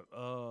 What?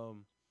 I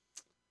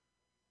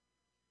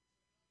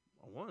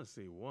want to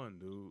say one,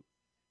 dude.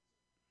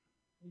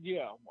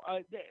 Yeah.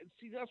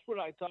 See, that's what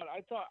I thought.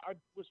 I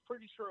was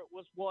pretty sure it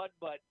was one,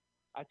 but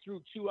I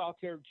threw two out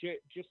there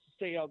just to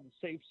stay on the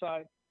safe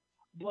side.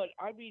 But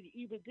I mean,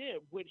 even then,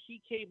 when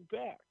he came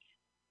back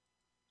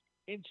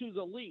into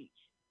the league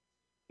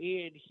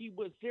and he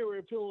was there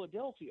in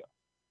Philadelphia,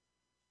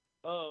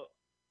 uh,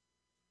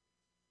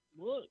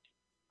 look,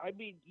 I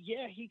mean,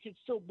 yeah, he can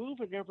still move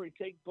and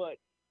everything, but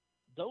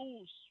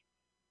those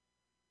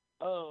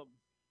um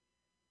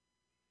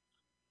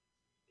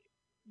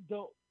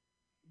the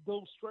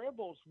those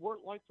scrambles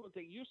weren't like what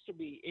they used to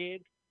be.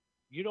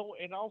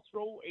 And I'll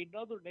throw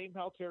another name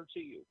out there to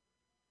you.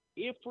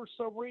 If for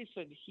some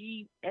reason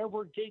he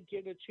ever did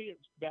get a chance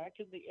back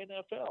in the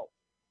NFL,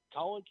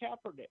 Colin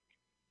Kaepernick.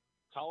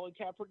 Colin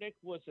Kaepernick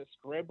was a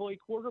scrambling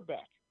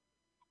quarterback.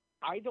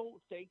 I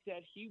don't think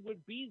that he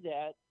would be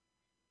that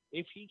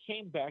if he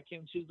came back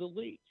into the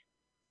league.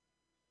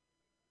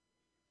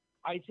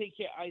 I think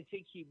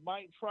he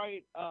might try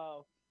it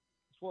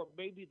for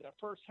maybe the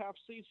first half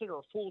season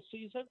or full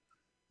season,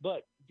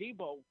 but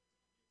Debo,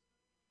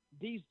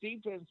 these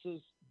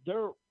defenses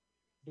they're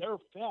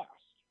fast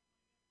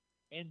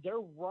and they're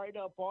right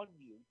up on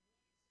you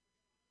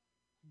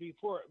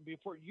before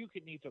you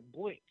can even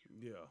blink.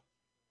 Yeah.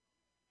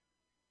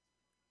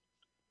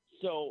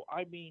 So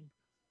I mean,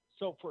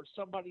 so for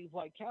somebody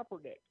like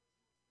Kaepernick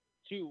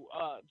to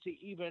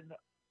even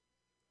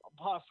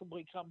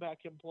possibly come back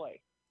and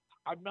play,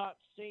 I'm not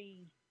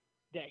saying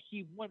that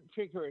he wouldn't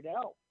figure it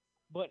out,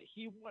 but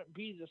he wouldn't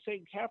be the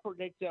same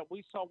Kaepernick that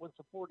we saw with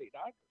the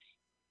 49ers.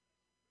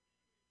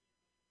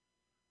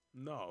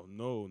 No,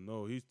 no,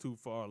 no. He's too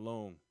far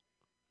along.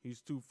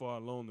 He's too far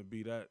along to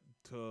be that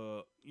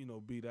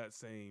be that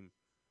same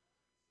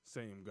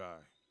guy.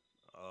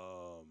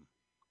 Um,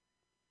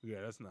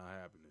 yeah, that's not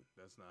happening.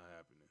 That's not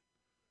happening.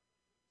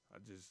 I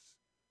just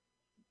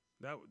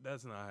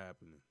that's not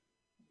happening.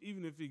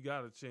 Even if he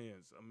got a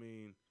chance, I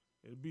mean,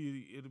 it'll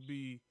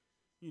be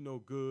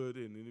good,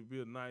 and it'll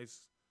be a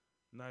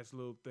nice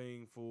little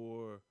thing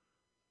for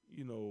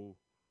you know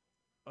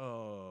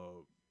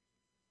uh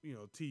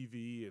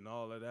TV and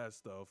all of that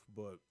stuff.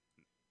 But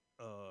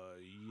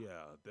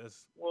yeah,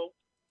 that's Well,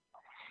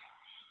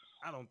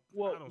 I don't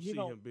well, I don't see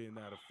him being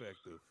that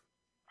effective.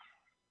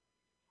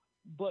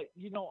 but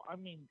I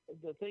mean,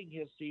 the thing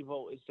is,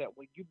 Stevo, is that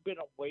when you've been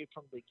away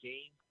from the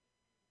game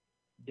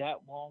that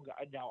long,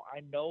 now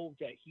I know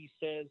that he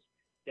says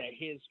that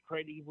his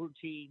training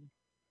routine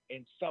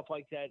and stuff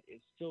like that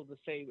is still the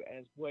same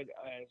as what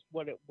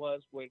it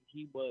was when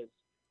he was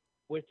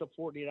with the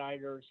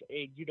 49ers,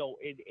 and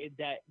and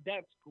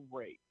that's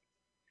great.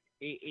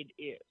 It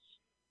is,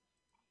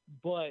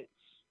 but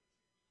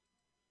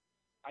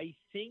I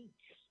think,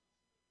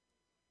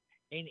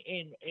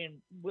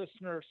 and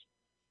listeners,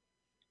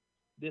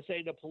 this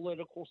ain't a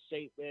political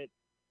statement.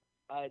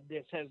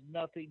 This has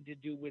nothing to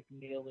do with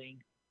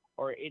kneeling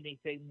or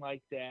anything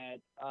like that.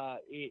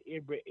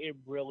 It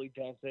really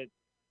doesn't.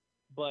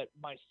 But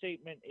my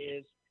statement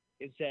is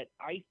that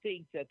I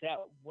think that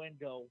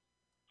window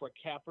for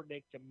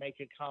Kaepernick to make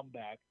a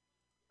comeback,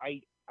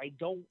 I I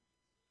don't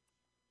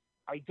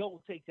I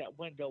don't think that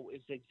window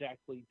is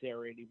exactly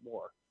there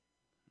anymore.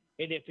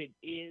 And if it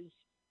is,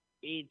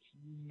 it's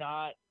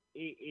not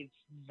it's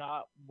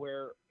not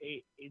where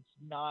it's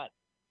not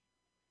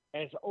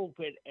as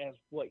open as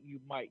what you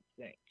might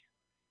think.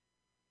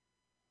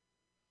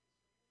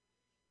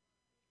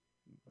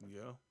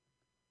 Yeah.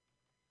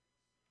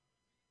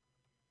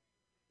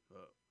 Uh,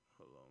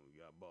 Hold on, we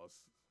got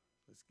boss.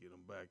 Let's get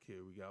him back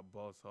here. We got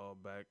Boss Hall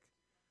back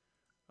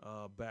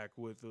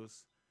with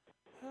us.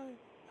 Hey,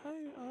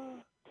 hey,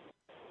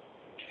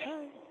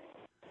 hey,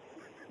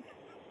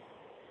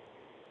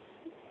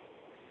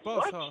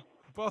 Boss What? Hall,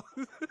 Boss.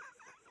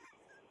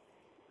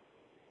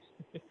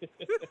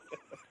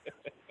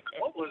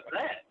 What was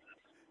that?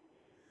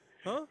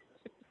 Huh?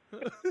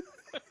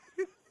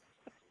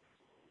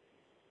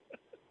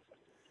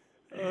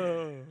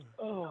 uh,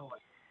 Oh,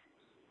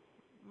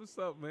 what's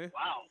up, man?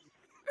 Wow.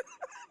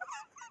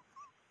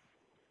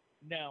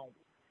 now,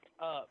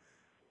 uh,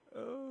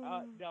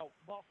 Uh,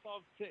 Boss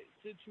Hog,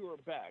 since you are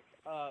back,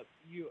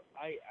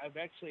 I've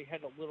actually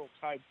had a little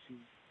time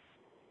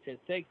to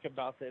think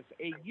about this.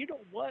 And you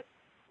know what?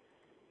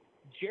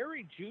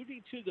 Jerry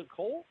Judy to the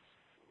Colts,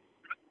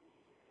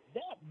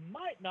 that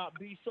might not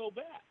be so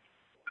bad.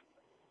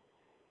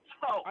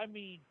 So, I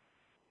mean,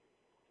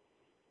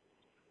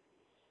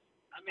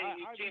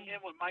 you I team mean,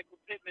 him with Michael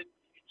Pittman.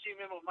 You team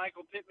him with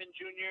Michael Pittman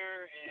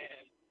Jr.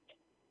 And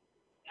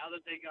now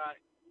that they got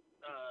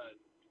uh,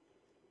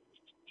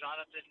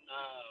 Jonathan,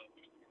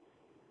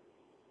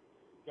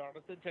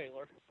 Jonathan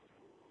Taylor.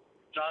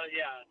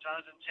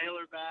 Jonathan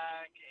Taylor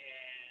back,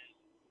 and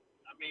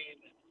I mean,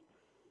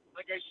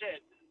 like I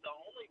said, the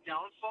only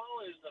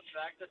downfall is the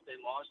fact that they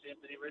lost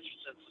Anthony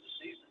Richardson for the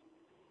season.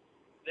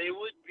 They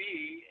would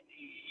be,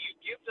 you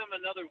give them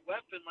another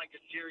weapon like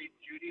a Jerry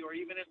Judy, or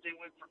even if they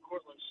went for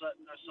Cortland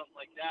Sutton or something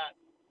like that,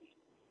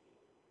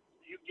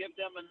 you give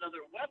them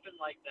another weapon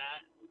like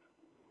that,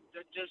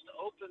 that just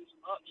opens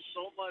up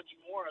so much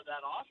more of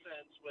that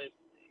offense with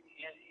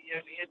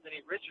if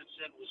Anthony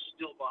Richardson was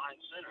still behind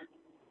center.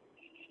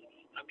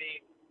 I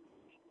mean,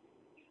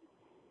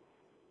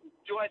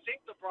 do I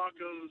think the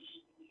Broncos?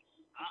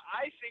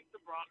 I think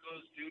the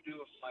Broncos do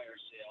a fire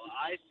sale.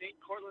 I think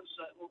Cortland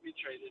Sutton will be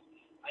traded.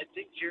 I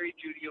think Jerry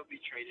Judy will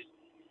be traded.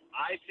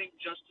 I think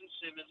Justin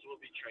Simmons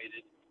will be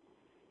traded.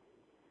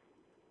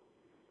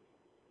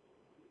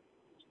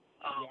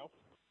 Yeah.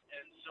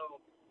 And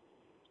so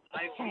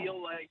I feel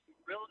like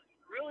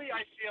really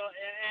I feel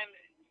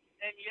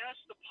and yes,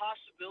 the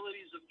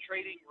possibilities of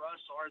trading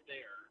Russ are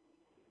there.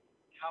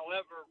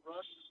 However,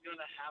 Russ is going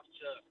to have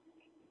to.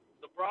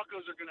 The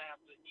Broncos are going to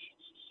have to eat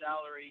some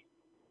salary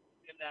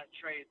in that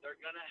trade. They're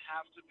going to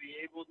have to be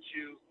able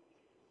to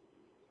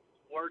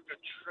work a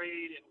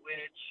trade in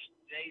which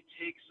they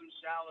take some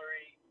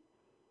salary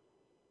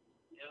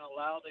and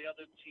allow the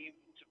other team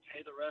to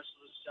pay the rest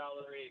of the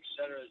salary, et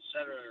cetera,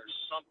 or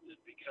something,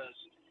 because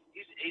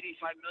he's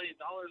 $85 million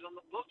on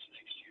the books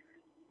next year.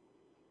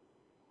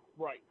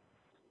 Right.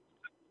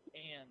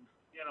 And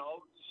You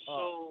know,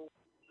 so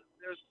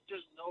there's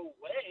just no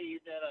way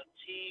that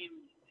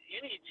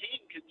any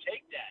team could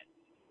take that.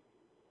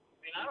 I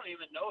mean, I don't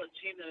even know a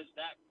team that is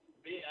that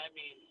big. I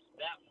mean,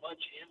 that much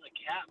in the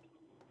cap.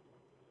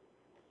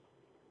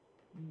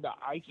 no,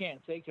 I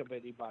can't think of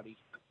anybody.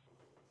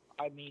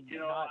 I mean, You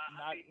know, not.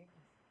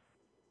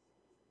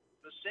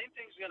 The same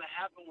thing's going to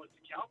happen with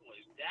the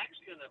Cowboys. Dak's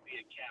going to be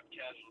a cap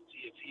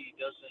casualty if he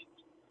doesn't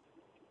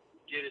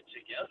get it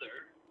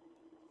together.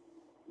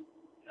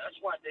 That's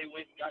why they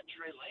went and got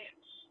Trey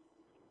Lance.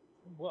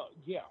 Well,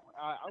 yeah,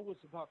 I was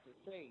about to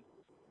say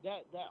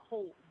that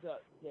whole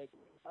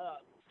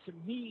to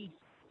me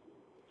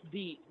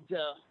the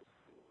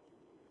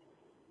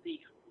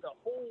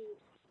whole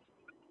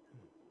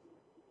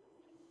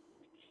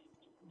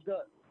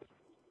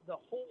the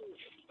whole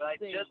But I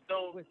thing just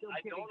don't. with them I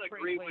getting don't Trey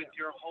agree Lance. with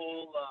your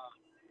whole.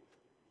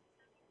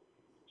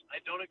 I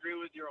don't agree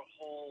with your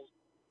whole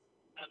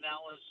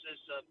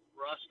analysis of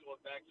Russ going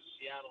back to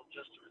Seattle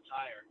just to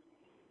retire.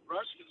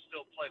 Russ can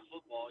still play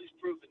football. He's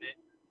proven it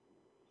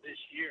this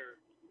year.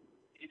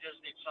 He just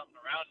needs something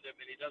around him,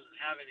 and he doesn't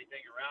have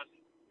anything around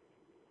him.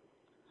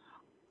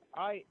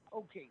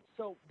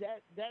 So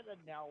that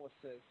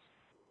analysis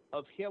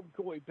of him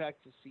going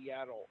back to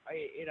Seattle,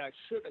 and I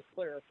should have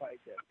clarified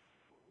this.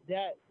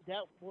 That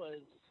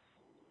was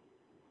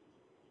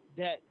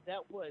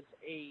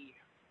a,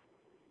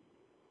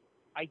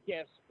 I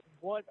guess,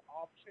 one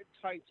option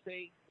type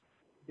thing.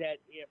 That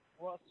if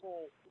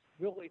Russell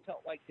really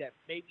felt like that,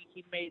 maybe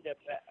he made the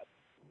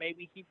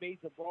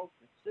wrong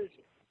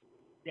decision,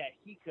 that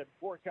he could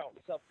work out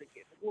something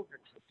in order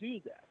to do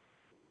that.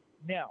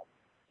 Now,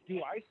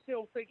 do I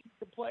still think he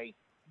can play?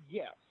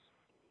 Yes,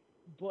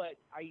 but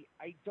I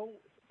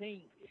don't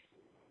think,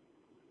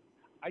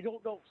 I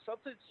don't know.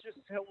 Something's just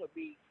telling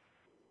me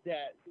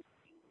that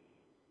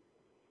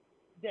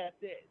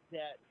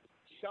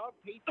Sean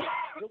Payton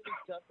really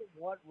doesn't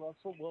want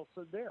Russell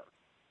Wilson there.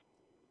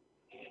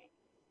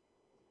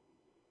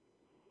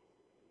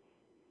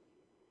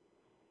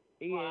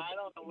 And, well, I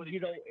don't know what he's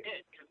going to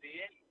get, because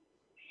he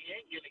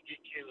ain't going to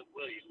get Caleb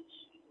Williams.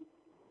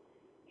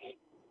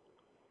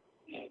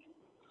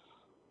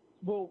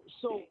 Well,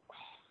 so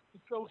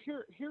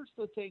here's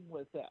the thing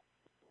with that.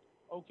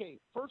 Okay,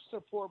 first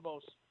and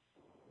foremost,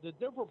 the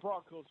Denver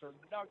Broncos are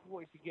not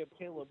going to give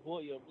Caleb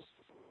Williams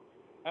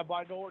a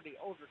minority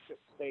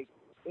ownership stake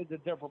in the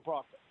Denver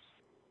Broncos.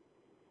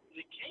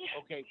 He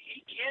can't. Okay.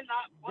 He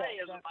cannot play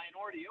as a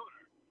minority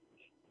owner.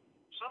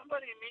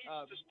 Somebody needs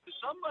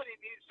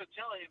to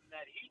tell him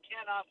that he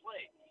cannot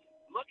play.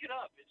 Look it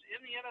up. It's in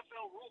the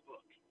NFL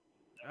rulebook.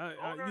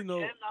 Owner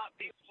cannot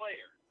be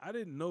player. I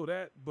didn't know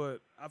that,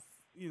 but I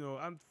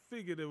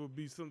figured there would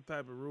be some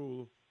type of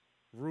rule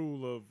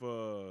of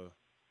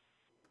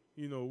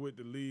with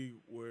the league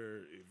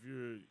where if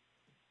you're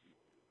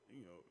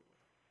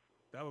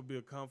that would be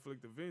a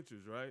conflict of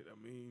interest, right? I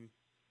mean,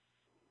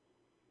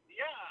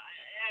 yeah,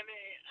 I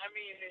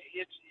mean,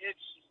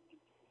 it's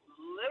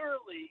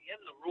literally in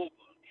the rule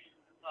book.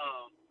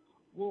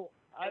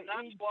 And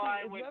that's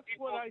why when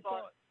people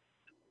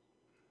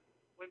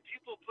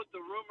put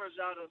the rumors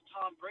out of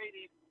Tom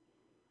Brady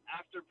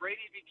after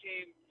Brady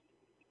became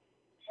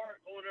part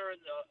owner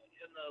in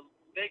the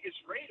Vegas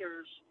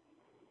Raiders,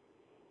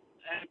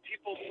 and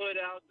people put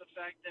out the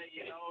fact that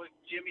if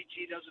Jimmy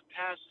G doesn't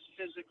pass his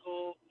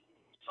physical,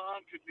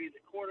 Tom could be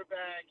the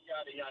quarterback,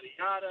 yada yada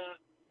yada.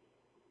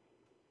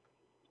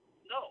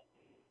 No,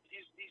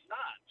 he's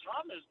not.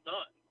 Tom is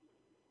done.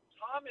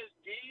 Tom is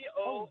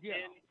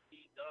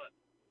D-O-N-E done.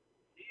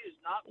 He is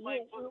not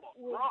playing football.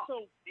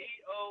 Wrong.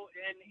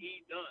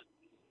 D-O-N-E done.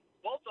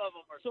 Both of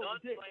them are done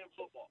playing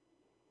football.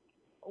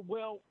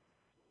 Well,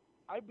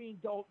 I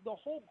mean, the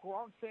whole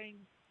Gronk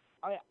thing,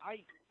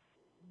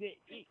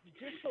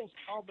 just those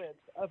comments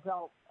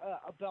about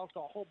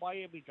the whole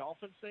Miami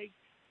Dolphins thing,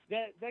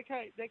 that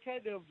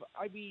kind of,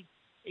 I mean,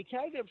 it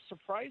kind of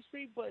surprised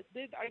me, but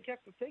then I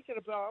got to thinking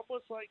about it. I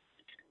was like,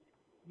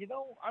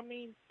 I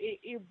mean,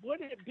 it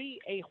wouldn't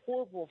be a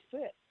horrible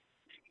fit.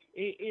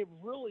 It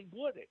really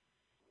wouldn't.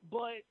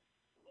 But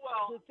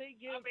the thing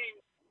is, I mean,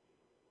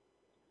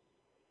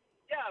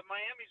 yeah,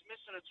 Miami's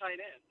missing a tight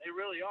end. They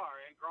really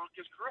are, and Gronk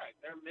is correct.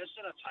 They're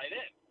missing a tight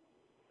end.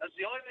 That's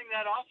the only thing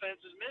that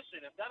offense is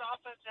missing. If that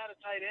offense had a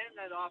tight end,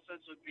 that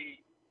offense would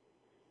be.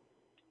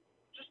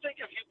 Just think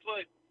if you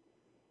put.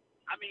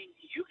 I mean,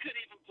 you could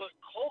even put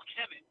Cole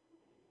Kemet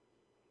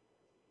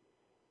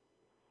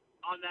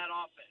on that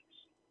offense.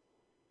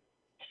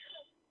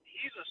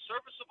 He's a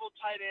serviceable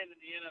tight end in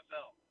the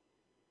NFL.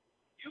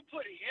 You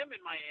put him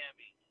in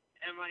Miami,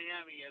 and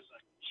Miami is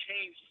a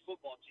changed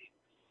football team.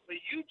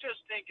 But you just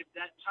think if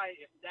that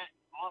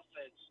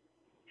offense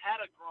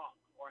had a Gronk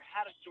or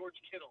had a George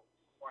Kittle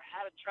or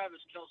had a Travis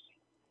Kelce,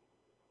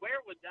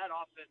 where would that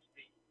offense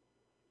be?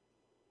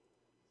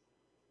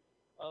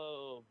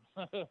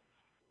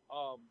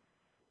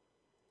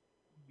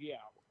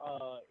 Yeah.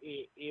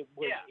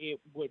 Yeah.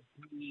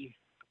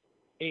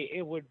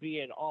 it would be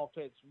an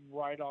offense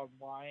right on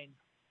line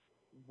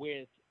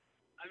with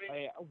I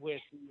mean,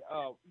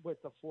 with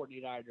the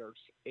 49ers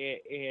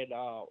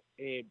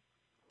and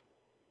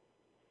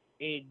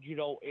you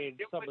know in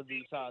it some would of be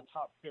these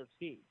top tier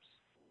teams.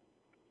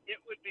 it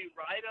would be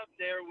right up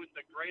there with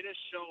the greatest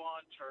show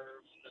on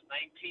turf, the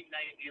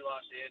 1990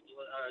 Los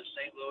Angeles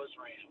St. Louis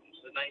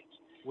Rams,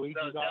 We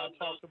do not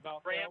talk those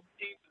about them. Rams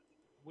teams,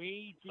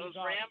 We do those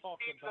not Rams talk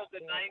teams of about the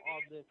them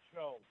on 90s, this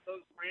show.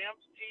 those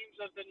Rams teams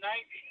of the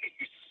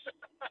 90s.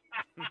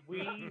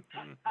 We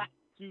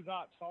do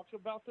not talk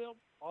about them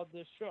on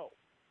this show.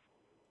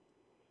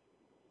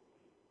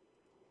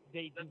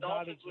 They The do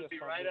not Dolphins would exist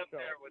be on right this up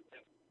show. there with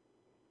them.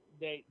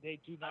 They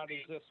do I not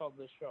mean, exist on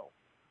this show.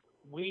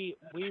 We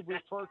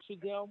refer to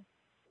them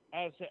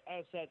as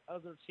that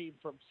other team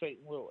from St.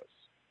 Louis.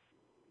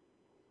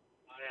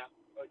 oh yeah,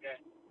 okay.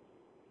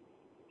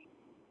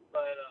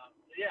 But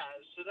yeah,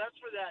 so that's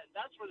where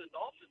the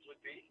Dolphins would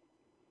be.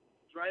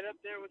 It's right up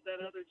there with that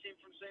other team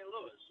from St.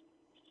 Louis.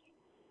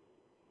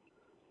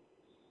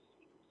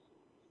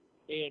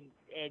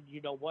 And you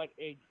know what?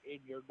 And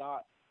you're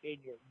not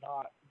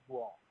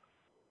wrong.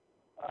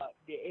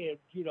 And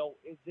you know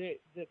this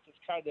is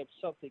kind of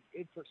something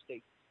interesting.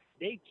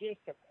 They just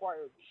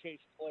acquired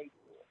Chase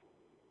Claypool.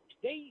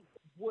 They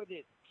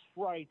wouldn't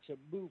try to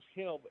move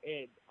him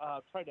and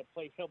try to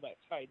play him at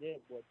tight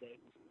end, would they?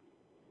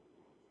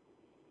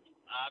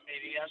 I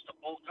mean, he has to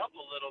bulk up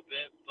a little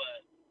bit,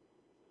 but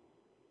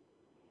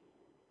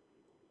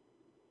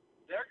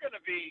they're going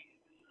to be.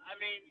 I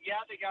mean,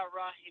 yeah, they got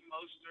Raheem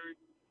Mostert,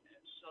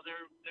 so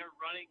their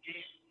running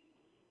game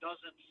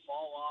doesn't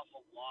fall off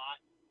a lot,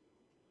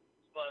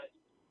 but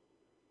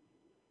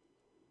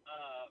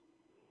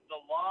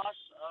the loss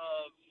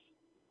of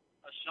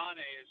Ashane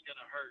is going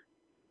to hurt.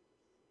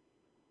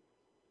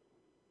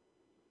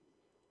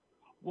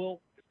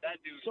 Well, That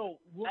dude, so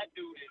that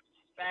dude is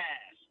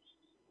fast.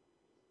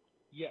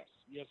 yes,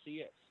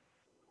 he is.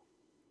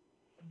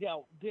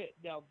 Now,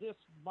 this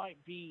might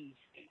be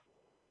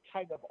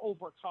kind of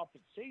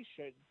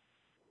overcompensation,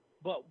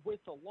 but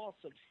with the loss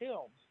of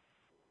him,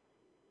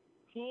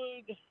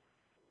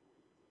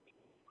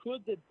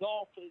 could the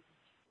Dolphins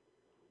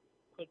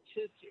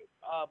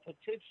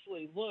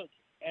potentially look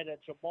at a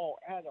Jamal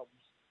Adams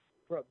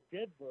from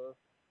Denver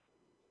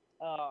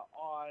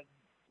on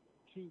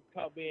to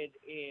come in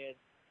and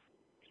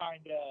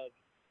kind of,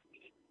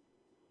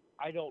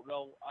 I don't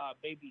know,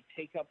 maybe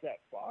take up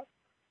that spot?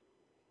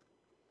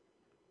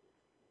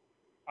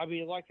 I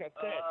mean, like I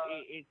said,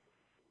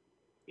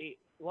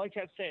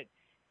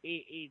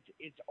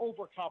 it's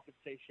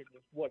overcompensation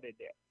is what it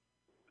is.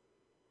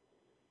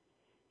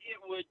 It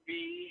would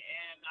be,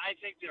 and I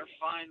think they're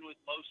fine with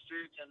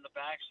Mostert and the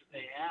backs that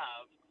they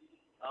have.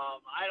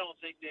 I don't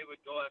think they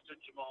would go after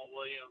Jamal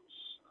Williams.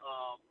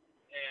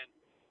 And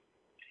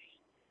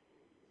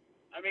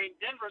I mean,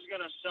 Denver's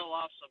going to sell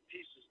off some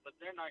pieces, but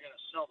they're not going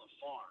to sell the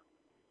farm.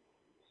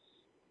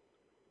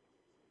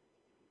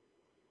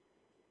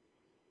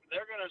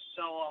 They're going to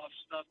sell off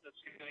stuff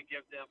that's going to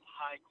give them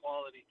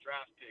high-quality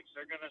draft picks.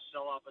 They're going to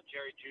sell off a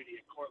Jerry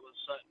Jeudy, a Cortland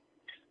Sutton,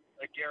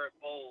 a Garrett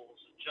Bowles,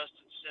 a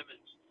Justin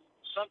Simmons,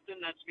 something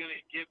that's going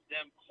to give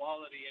them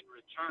quality in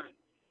return,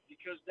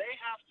 because they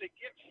have to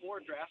get 4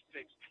 draft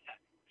picks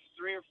back,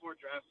 3 or 4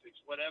 draft picks,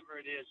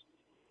 whatever it is.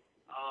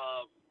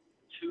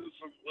 2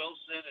 from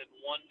Wilson and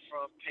 1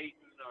 from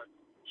Peyton, or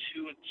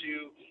 2 and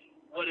 2,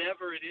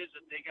 whatever it is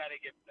that they got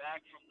to get back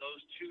from those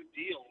 2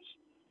 deals.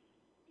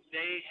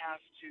 They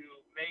have to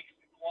make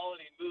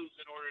quality moves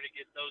in order to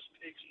get those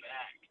picks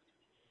back.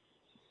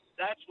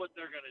 That's what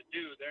they're going to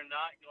do. They're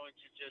not going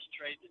to just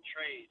trade the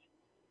trade.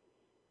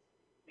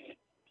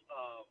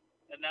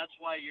 And that's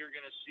why you're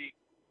going to see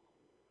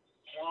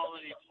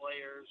quality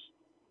players,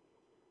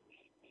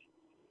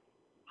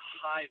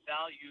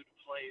 high-valued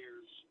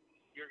players,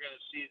 you're going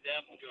to see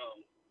them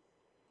go,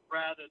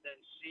 rather than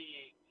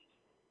seeing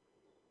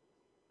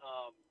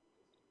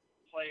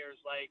players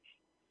like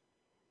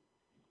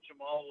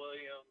Jamal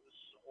Williams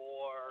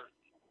or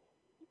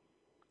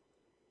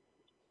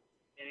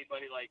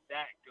anybody like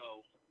that go.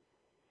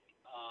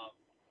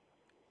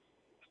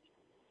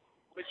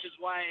 Which is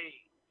why,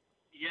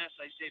 yes,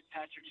 I say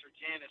Patrick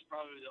Surtain is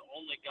probably the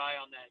only guy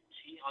on that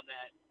team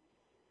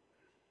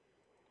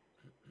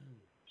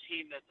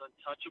that's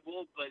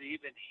untouchable. But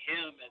even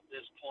him at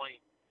this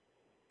point,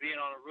 being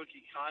on a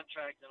rookie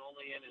contract and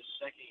only in his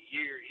second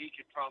year, he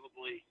could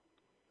probably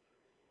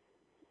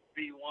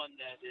be one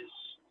that is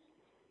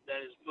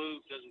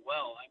moved as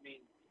well. I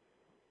mean,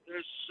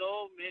 there's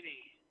so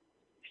many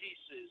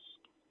pieces,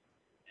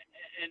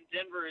 and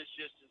Denver is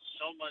just in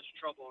so much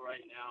trouble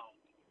right now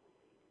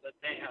that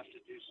they have to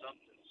do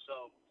something.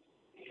 So,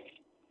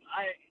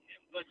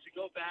 but to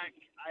go back,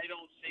 I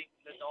don't think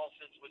the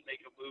Dolphins would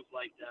make a move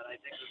like that.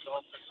 I think the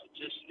Dolphins would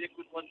just stick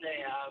with what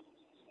they have.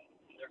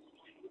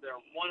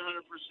 They're 100%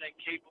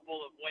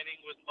 capable of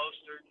winning with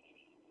Mostert,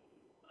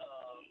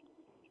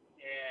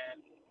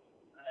 and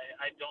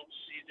I don't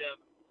see them.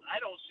 I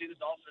don't see the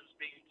Dolphins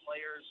being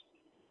players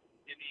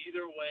in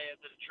either way at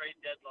the trade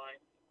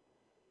deadline.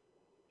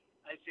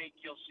 I think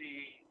you'll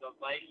see the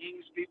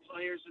Vikings be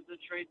players at the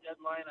trade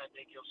deadline. I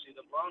think you'll see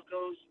the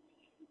Broncos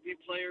be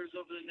players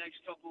over the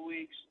next couple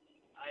weeks.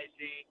 I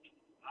think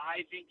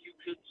you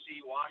could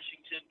see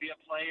Washington be a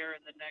player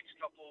in the next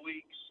couple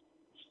weeks.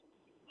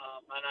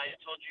 And I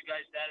told you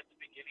guys that at the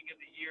beginning of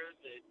the year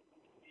that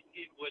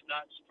it would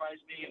not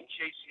surprise me if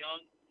Chase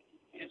Young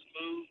is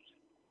moved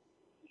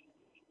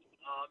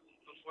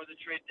before the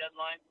trade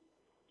deadline.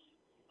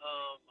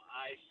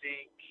 I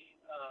think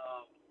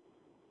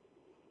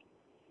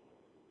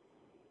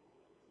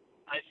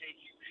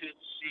you could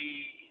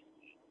see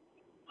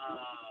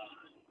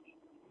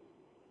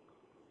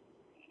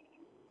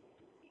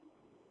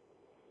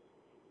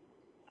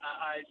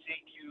I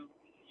think you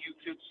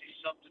could see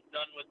something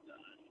done with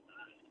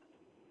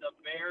the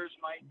Bears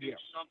might do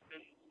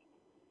something.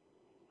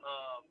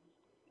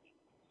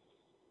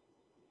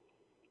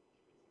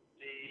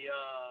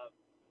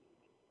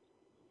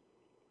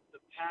 The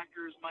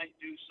Packers might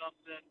do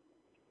something.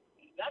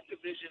 That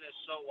division is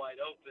so wide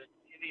open.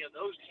 Any of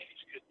those teams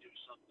could do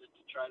something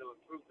to try to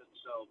improve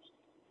themselves.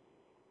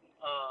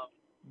 I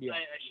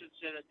should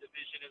say that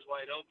division is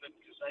wide open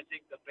because I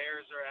think the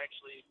Bears are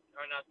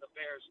not the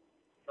Bears.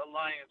 The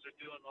Lions are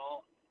doing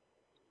all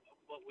of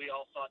what we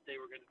all thought they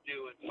were going to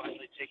do and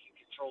finally taking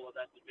control of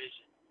that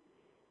division.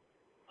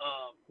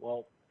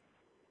 Well,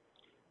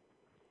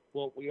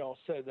 we all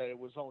said that it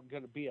was only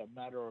going to be a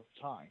matter of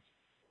time.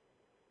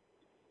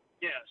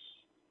 Yes,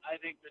 I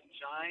think the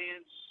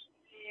Giants,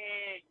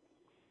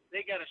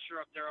 they got to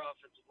shore up their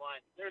offensive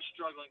line. They're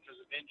struggling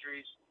because of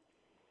injuries.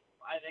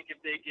 I think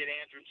if they get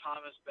Andrew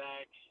Thomas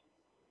back,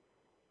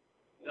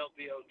 they'll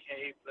be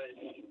okay. But,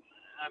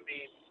 I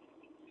mean,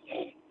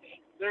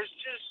 there's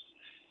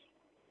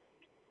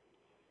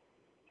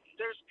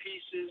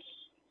pieces.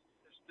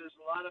 There's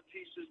a lot of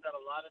pieces that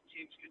a lot of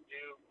teams can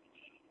do.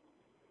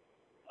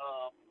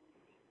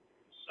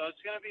 So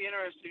it's going to be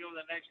interesting over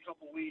the next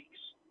couple weeks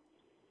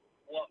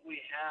what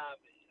we have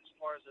as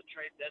far as the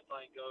trade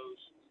deadline goes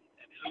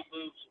and who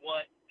moves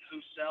what, who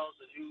sells,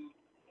 and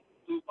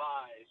who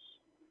buys.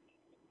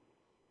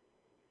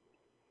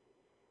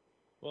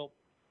 Well,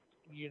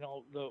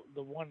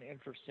 the one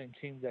interesting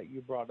team that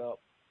you brought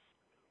up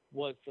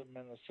was the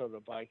Minnesota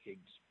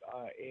Vikings,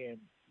 and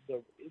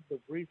the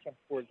reason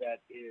for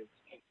that is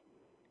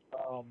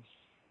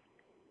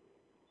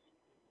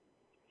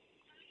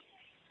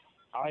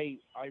I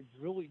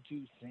really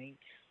do think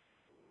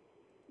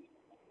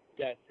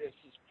that this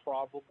is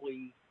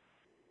probably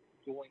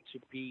going to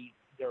be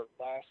their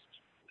last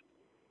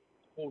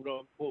quote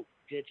unquote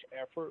ditch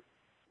effort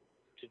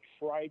to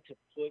try to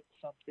put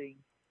something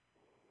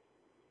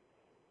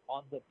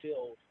on the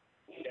field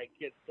that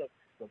gets them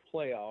to the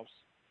playoffs,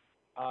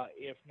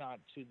 if not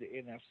to the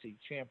NFC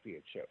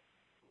Championship.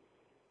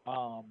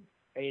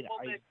 They've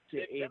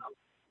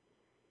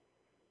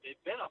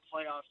been a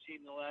playoff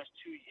team the last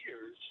 2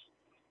 years.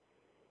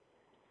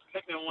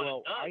 They've been one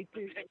and done. I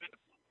think.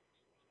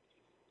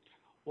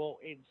 Well,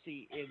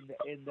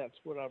 and that's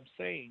what I'm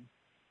saying.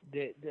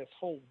 That this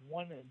whole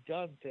one and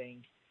done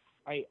thing,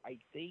 I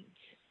think,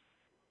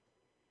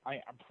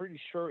 I'm pretty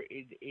sure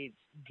it's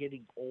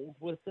getting old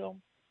with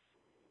them.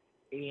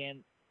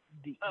 And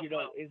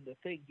and the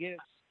thing is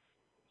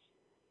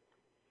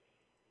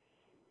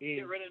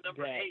get rid of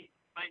number 8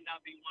 might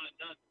not be one and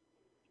done.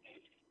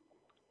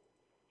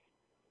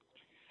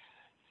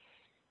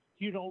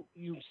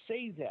 You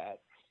say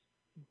that,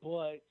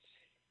 but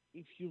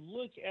if you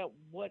look at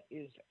what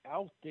is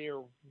out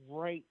there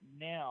right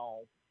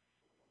now,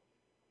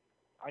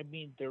 I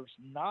mean, there's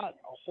not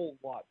a whole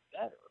lot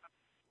better.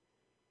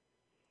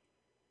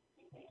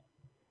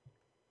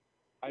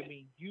 I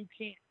mean, you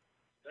can't.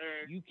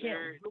 There is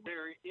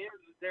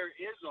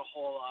a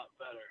whole lot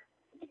better.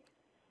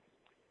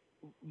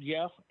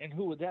 Yeah, and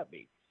who would that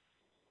be?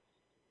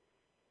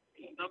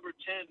 Number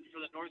 10 for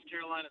the North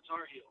Carolina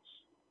Tar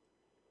Heels.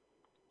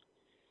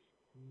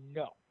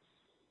 No.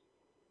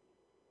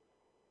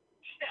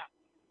 Yeah.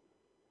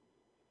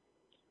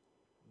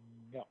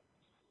 No.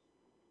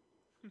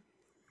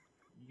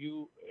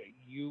 You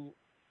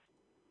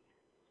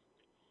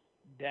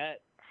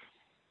that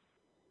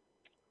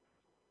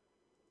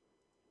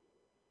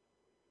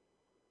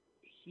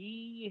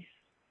he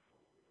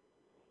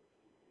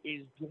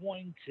is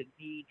going to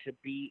need to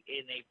be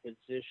in a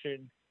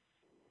position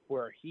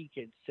where he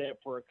can sit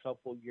for a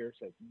couple years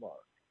as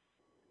Mark.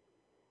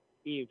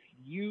 If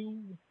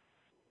you,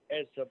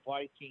 as the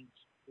Vikings,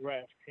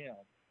 draft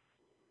him,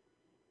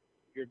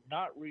 you're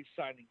not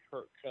re-signing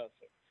Kirk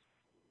Cousins,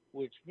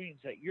 which means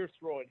that you're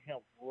throwing him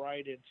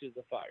right into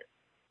the fire.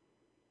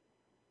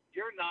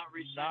 You're not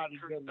re-signing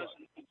Kirk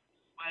Cousins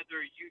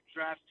whether you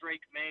draft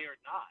Drake May or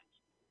not.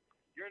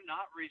 You're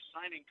not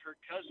re-signing Kirk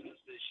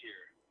Cousins this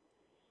year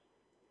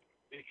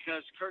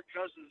because Kirk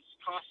Cousins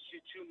costs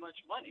you too much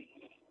money.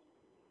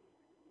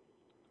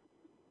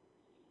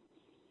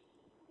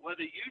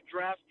 Whether you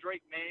draft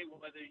Drake May,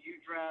 whether you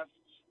draft,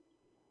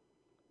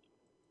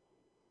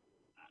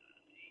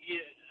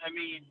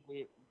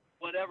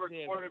 whatever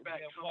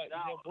quarterback comes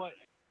out.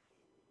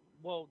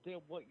 well, then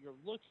what you're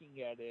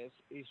looking at is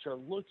you're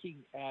looking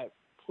at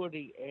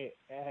putting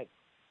at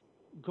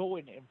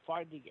going and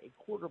finding a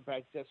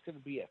quarterback that's going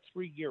to be a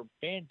 3-year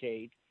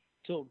band-aid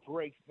till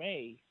Drake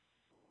May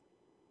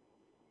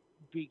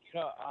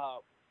because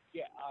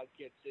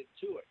gets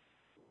into it.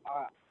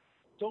 Uh,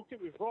 don't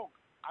get me wrong.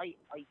 I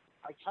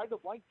kind of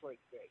like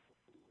Drake May,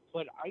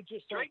 but I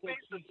just don't Drake think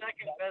May's the he's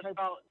second that best type.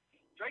 college.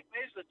 Drake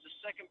May's the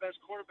second best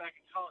quarterback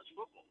in college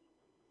football.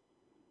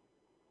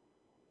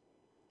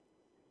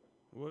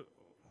 What?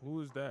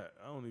 Who is that?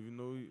 I don't even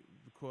know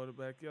the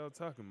quarterback y'all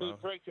talking Who's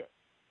about.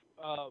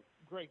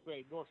 Drake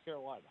May, North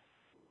Carolina.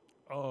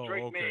 Oh,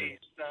 Drake okay.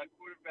 May's the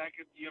quarterback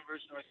at the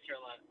University of North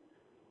Carolina.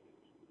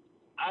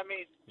 I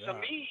mean, to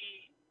Yeah. me,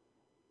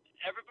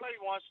 everybody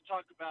wants to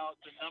talk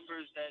about the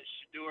numbers that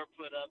Shador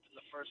put up in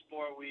the first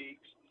 4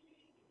 weeks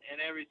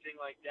and everything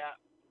like that,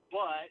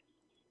 but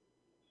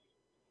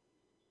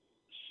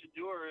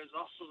Shador is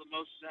also the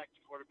most sacked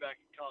quarterback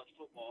in college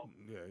football.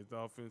 Yeah, his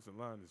offensive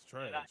line is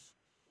And trash.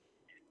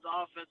 his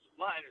offensive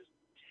line is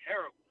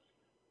terrible.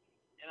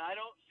 And I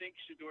don't think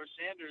Shador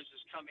Sanders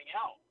is coming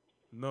out.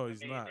 No, I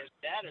he's mean, not. his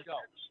dad has No.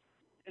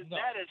 his No.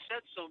 dad has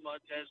said so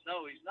much as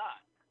no, he's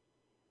not.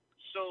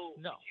 So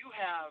No. you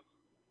have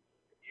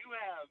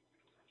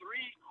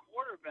three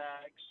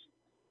quarterbacks.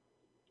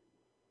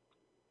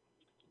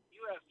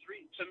 You have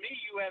three. To me,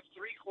 you have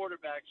three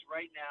quarterbacks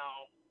right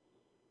now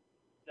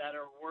that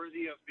are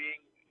worthy of being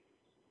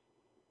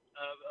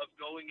of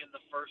going in the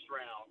first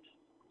round.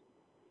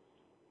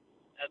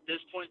 At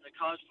this point in the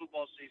college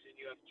football season,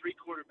 you have three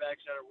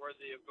quarterbacks that are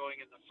worthy of going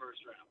in the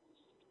first round.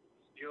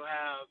 You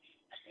have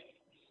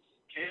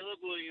Caleb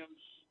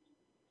Williams,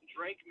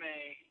 Drake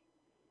May,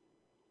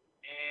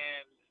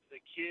 and the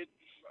kid.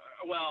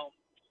 Well,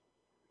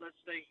 let's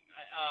think.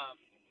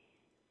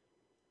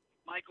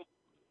 Michael.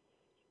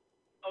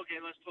 Okay,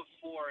 let's put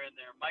four in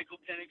there. Michael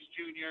Penix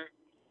Jr.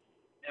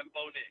 and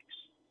Bo Nix.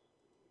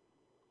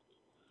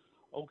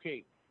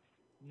 Okay,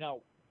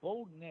 now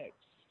Bo Nix.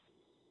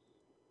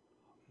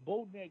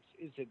 Bo Nix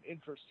is an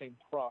interesting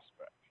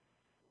prospect.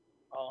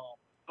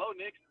 Bo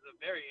Nix is a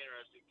very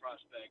interesting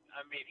prospect.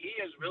 I mean, he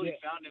has really Yeah.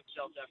 found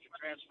himself after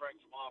transferring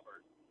from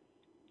Auburn.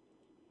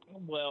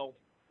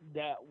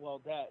 That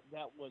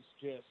was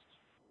just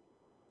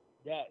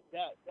that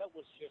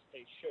was just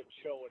a shit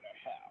show and a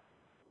half.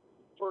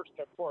 First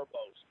and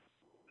foremost,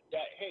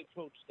 that head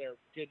coach there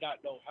did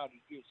not know how to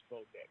use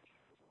Bo Nix.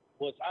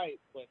 Was I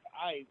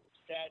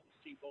sad to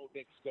see Bo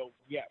Nix go?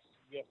 Yes,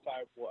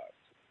 I was.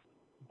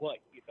 But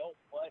you know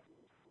what?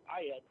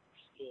 I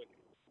understood it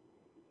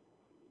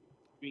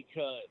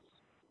because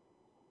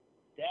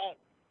that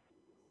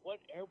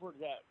whatever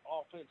that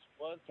offense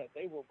was that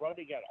they were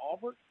running at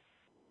Auburn,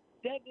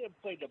 that didn't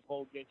play to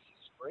Bo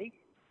Nix's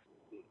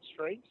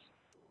strengths.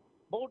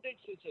 Bo Nix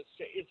is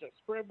a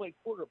scrambling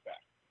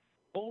quarterback.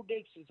 Bo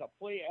Nix is a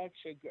play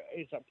action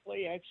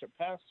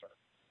passer.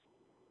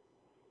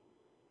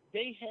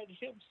 They had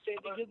him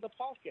standing in the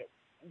pocket.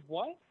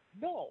 What?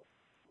 No.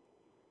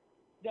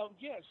 Now,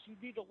 yes, you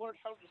need to learn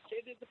how to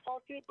stand in the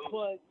pocket,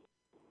 but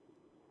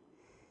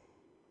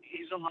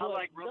He's a lot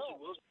like Russell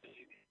no. Wilson.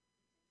 He's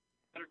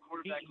a better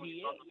quarterback when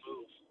he's on the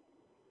move.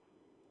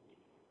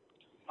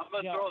 I'm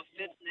going to throw a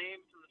fifth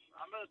name.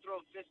 I'm going to throw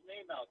a fifth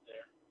name out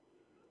there,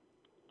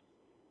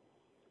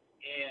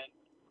 and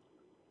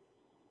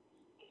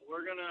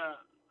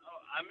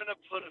I'm going to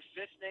put a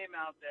fifth name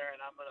out there,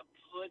 and I'm going to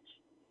put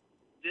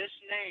this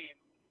name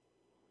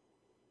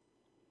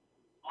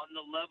on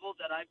the level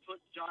that I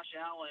put Josh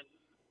Allen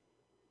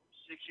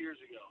 6 years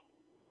ago.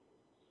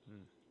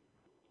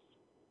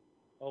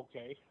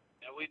 Okay.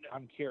 And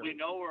I'm curious. we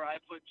know where I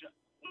put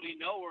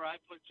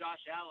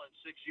Josh Allen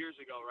 6 years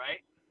ago,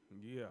 right?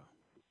 Yeah.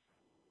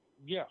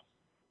 Yeah.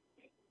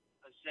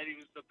 I said he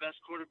was the best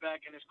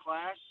quarterback in his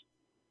class.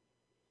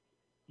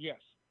 Yes.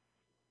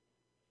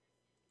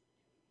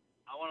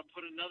 I want to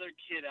put another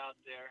kid out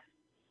there,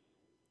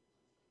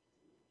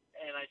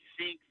 and I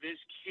think this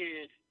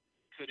kid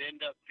could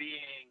end up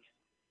being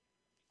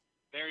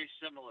very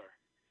similar,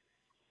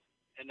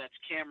 and that's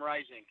Cam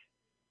Rising.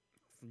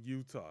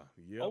 Utah.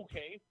 Yep.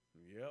 Okay.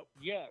 Yep.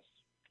 Yes.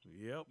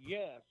 Yep.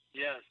 Yes.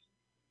 Yes.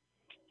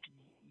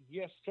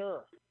 Yes,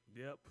 sir.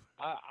 Yep.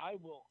 I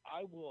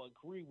will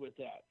agree with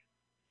that.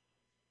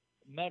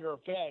 Matter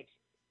of fact,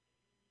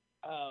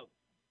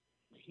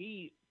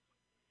 he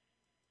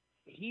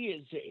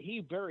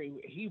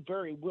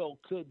very well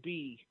could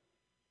be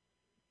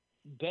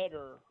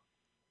better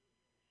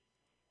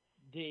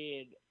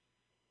than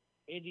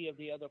any of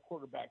the other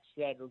quarterbacks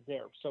that are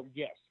there. So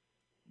yes,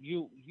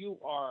 you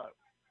are.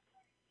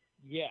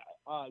 Yeah,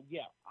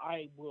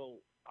 I will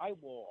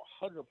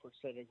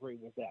 100% agree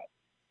with that.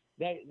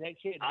 That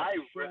kid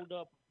showed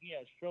up.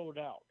 Yeah, showed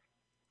out.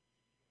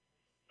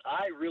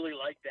 I really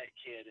like that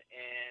kid,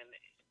 and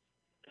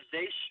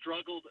they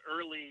struggled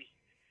early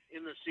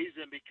in the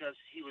season because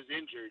he was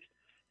injured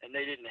and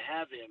they didn't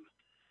have him.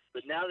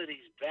 But now that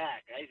he's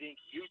back, I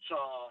think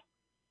Utah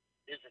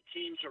is a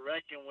team to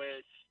reckon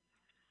with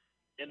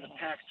in the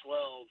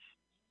Pac-12.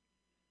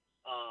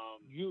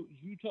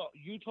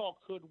 Utah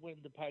could win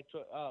the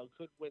Pac-12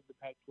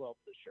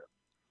 this year.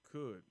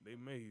 Could they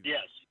made?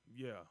 Yes.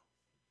 Yeah,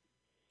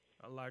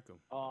 I like them.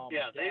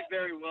 Yeah, they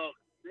very well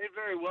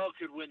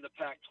could win the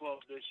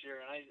Pac-12 this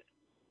year,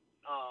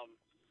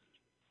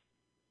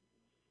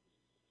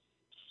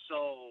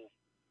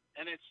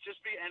 and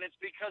it's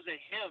because of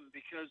him,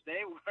 because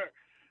they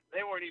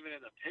weren't even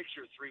in the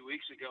picture 3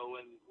 weeks ago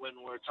when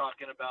we're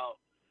talking about,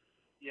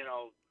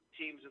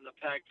 teams in the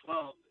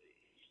Pac-12.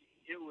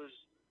 It was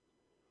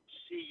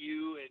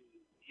CU and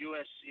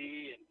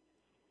USC, and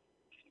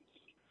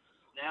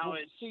now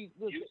it's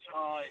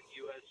Utah and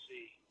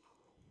USC.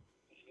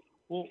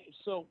 Well,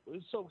 so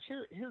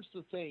here's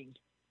the thing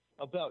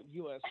about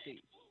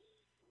USC.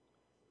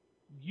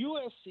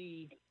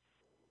 USC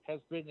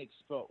has been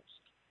exposed.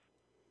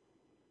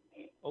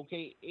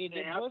 Okay, and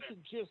it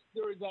wasn't just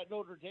during that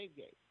Notre Dame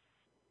game.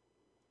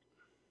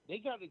 They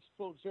got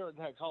exposed during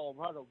that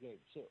Colorado game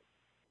too.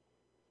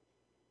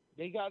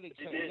 They got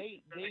exposed.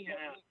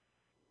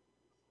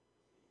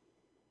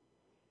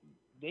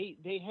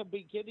 They have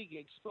been getting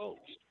exposed,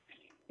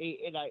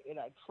 and I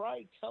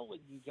tried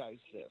telling you guys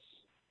this,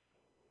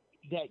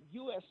 that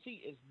USC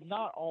is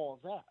not all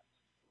of that.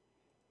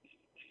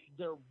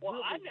 They're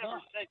really I've never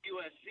not. said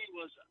USC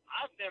was.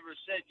 I've never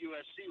said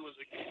USC was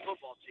a good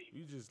football team.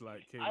 You just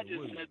like Caleb I just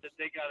Williams. said that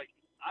they got a.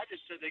 I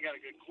just said they got a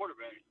good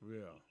quarterback.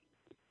 Yeah.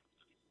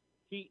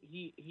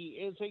 He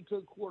is a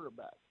good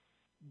quarterback,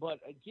 but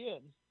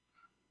again,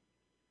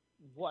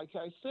 like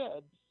I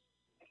said,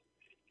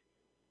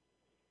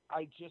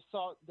 I just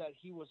thought that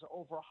he was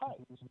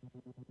overhyped,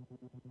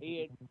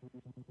 and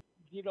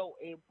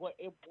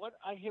what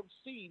I have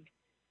seen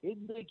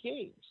in the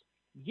games,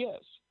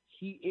 yes,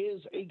 he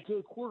is a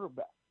good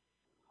quarterback,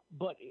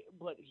 but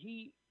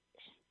he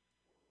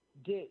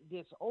did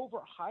this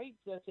overhype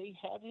that they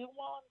had him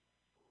on.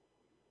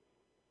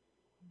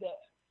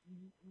 That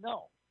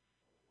no,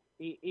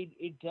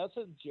 it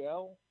doesn't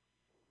gel.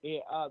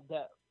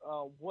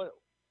 What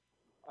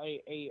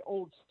a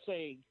old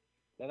saying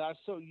that I'm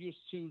so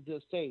used to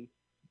this day,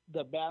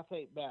 the math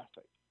ain't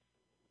mathing.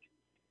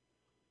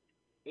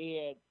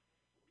 And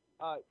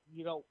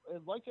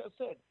and like I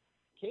said,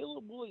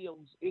 Caleb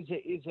Williams is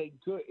a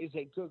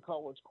good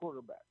college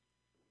quarterback,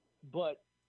 but